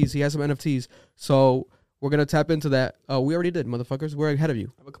NFTs. He has some NFTs. So we're going to tap into that. We already did, motherfuckers. We're ahead of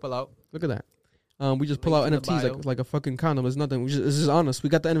you. I have a couple out. Look at that. We just pull out NFTs like a fucking condom. It's nothing. This is on us. We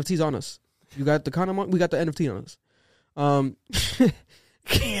got the NFTs on us. You got the condom on? We got the NFT on us.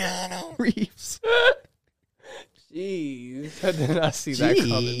 Keanu Reeves. Jeez. I did not see that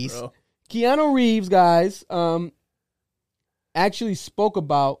coming, bro. Keanu Reeves, guys, actually spoke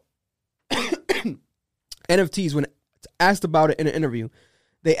about NFTs when asked about it in an interview.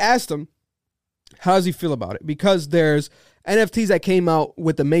 They asked him, how does he feel about it? Because there's NFTs that came out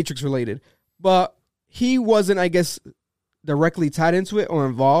with the Matrix related. But he wasn't, I guess, directly tied into it or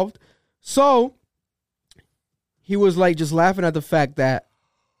involved. So he was like just laughing at the fact that,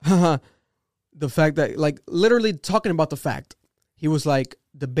 like literally talking about the fact. He was like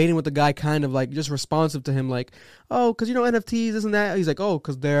debating with the guy, kind of like just responsive to him, like, oh, because, you know, NFTs, isn't that? He's like, oh,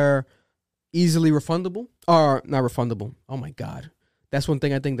 because they're easily refundable or not refundable. Oh, my God. That's one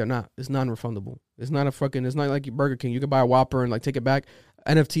thing I think they're not. It's non-refundable. It's not like Burger King. You can buy a Whopper and like take it back.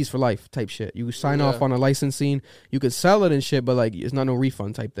 NFTs for life type shit. You sign off on a licensing. You could sell it and shit, but like it's not no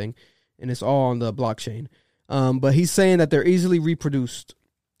refund type thing. And it's all on the blockchain. But he's saying that they're easily reproduced.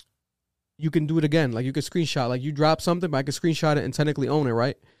 You can do it again. Like you could screenshot. Like you drop something, but I could screenshot it and technically own it,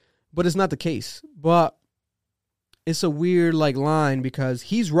 right? But it's not the case. But it's a weird like line because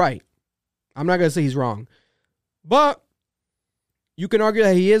he's right. I'm not going to say he's wrong. But you can argue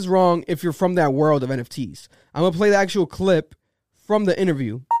that he is wrong if you're from that world of NFTs. I'm going to play the actual clip from the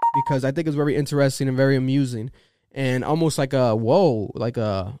interview because I think it's very interesting and very amusing. And almost like a, whoa, like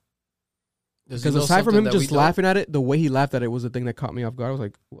a... Because aside from him just laughing at it, the way he laughed at it was the thing that caught me off guard. I was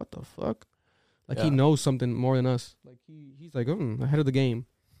like, what the fuck? Like, he knows something more than us. Like, he's like, ahead of the game.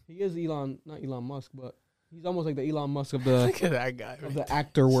 He is not Elon Musk, but he's almost like the Elon Musk of the... Look at that guy. Of the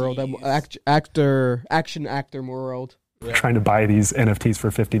actor world, action actor world. Yeah. Trying to buy these NFTs for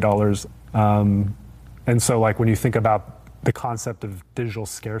 $50. And so, like, when you think about the concept of digital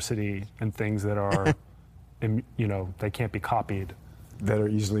scarcity and things that are, they can't be copied. That are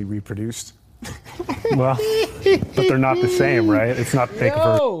easily reproduced. Well, but they're not the same, right? It's not fake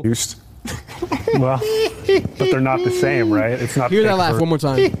reproduced. Well, but they're not the same, right? It's not. Hear that laugh one more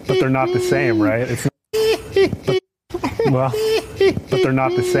time. But they're not the same, right? It's not. But they're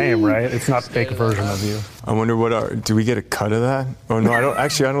not the same, right? It's not fake version of you. I wonder do we get a cut of that? Oh no, I don't.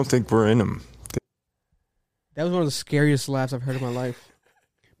 Actually, I don't think we're in them. That was one of the scariest laughs I've heard in my life.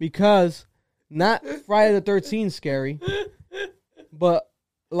 Because not Friday the 13th scary, but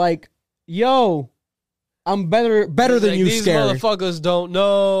like, yo, I'm better than you. These scary. Motherfuckers don't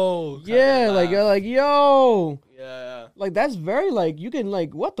know. Yeah, like yo. Yeah. Like that's very like you can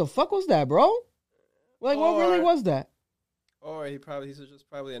like what the fuck was that, bro? Like what really was that? Or he's just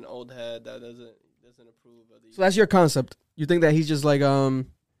probably an old head that doesn't approve of these. So that's your concept. You think that he's just like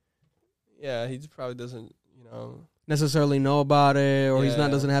yeah, he just probably doesn't necessarily know about it, or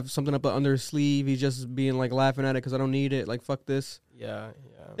doesn't have something up under his sleeve. He's just being like laughing at it because I don't need it. Like fuck this. Yeah.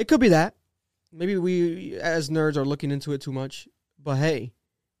 It could be that. Maybe we as nerds are looking into it too much. But hey,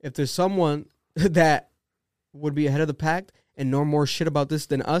 if there's someone that would be ahead of the pack and know more shit about this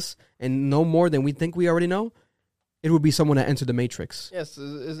than us and know more than we think we already know, it would be someone that entered the Matrix. Yes,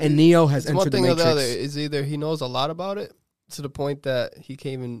 and Neo has entered the Matrix. One thing or the other is either he knows a lot about it to the point that he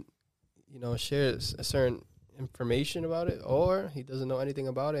can even, share a certain information about it, or he doesn't know anything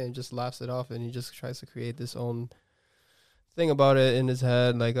about it and just laughs it off and he just tries to create this own thing about it in his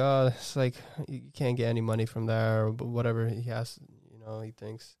head, like, oh, it's like you can't get any money from there or whatever he has, he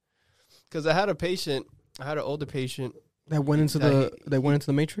thinks. Because I had an older patient that went into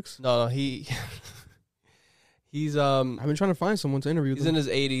the Matrix. No, he's I've been trying to find someone to interview. He's in his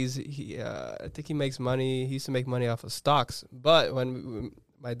 80s. I think he makes money. He used to make money off of stocks. But when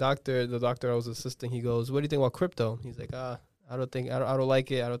the doctor I was assisting, he goes, "What do you think about crypto?" He's like, I don't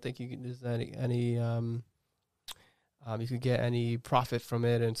like it. I don't think you can there's any you could get any profit from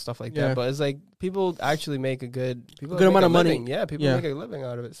it and stuff like that. But it's like people actually make a good amount of money. Yeah, people make a living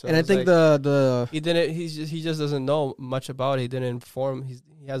out of it. So and I think like he just doesn't know much about it. He didn't inform. He's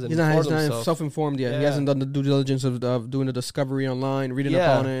not self-informed yet. Yeah. He hasn't done the due diligence of doing the discovery online, reading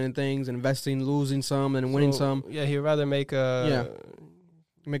upon it and things, and investing, losing some and winning some. Yeah, he'd rather make a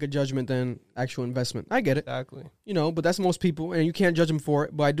judgment than actual investment. I get it. Exactly. But that's most people, and you can't judge them for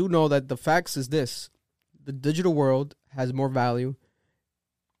it. But I do know that the facts is this. The digital world has more value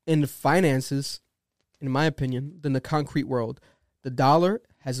in the finances, in my opinion, than the concrete world. The dollar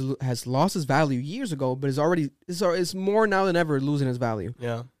has lost its value years ago, but it's more now than ever losing its value.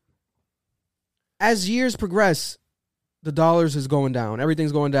 Yeah. As years progress, the dollars is going down.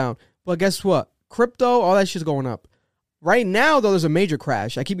 Everything's going down. But guess what? Crypto, all that shit's going up. Right now, though, there's a major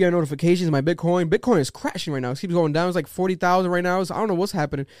crash. I keep getting notifications. My Bitcoin is crashing right now. It keeps going down. It's like 40,000 right now. So I don't know what's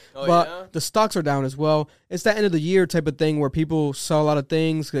happening. The stocks are down as well. It's that end of the year type of thing where people sell a lot of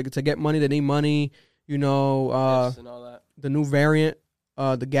things to get money. They need money. And all that. The new variant,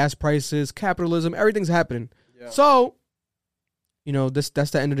 the gas prices, capitalism, everything's happening. Yeah. So,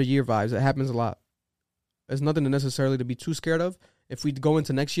 that's the end of the year vibes. It happens a lot. There's nothing necessarily to be too scared of. If we go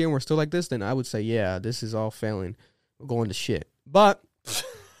into next year and we're still like this, then I would say, yeah, this is all failing. Going to shit. But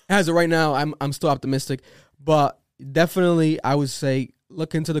as of right now, I'm still optimistic. But definitely, I would say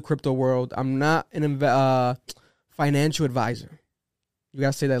look into the crypto world. I'm not an financial advisor. You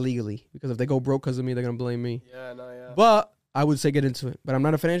gotta say that legally, because if they go broke because of me, they're gonna blame me. Yeah. But I would say get into it. But I'm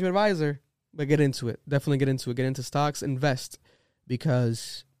not a financial advisor. But get into it. Definitely get into it. Get into stocks. Invest,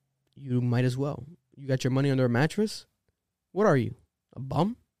 because you might as well. You got your money under a mattress. What are you? A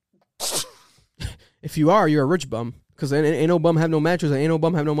bum? If you are, you're a rich bum. Because ain't no bum have no mattress, and ain't no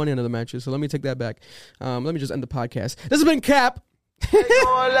bum have no money under the mattress. So let me take that back. Let me just end the podcast. This has been Cap. And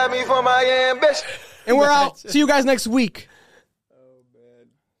we're out. See you guys next week. Oh, man.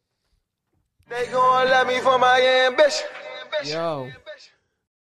 They gonna let me for my ambition. Yo.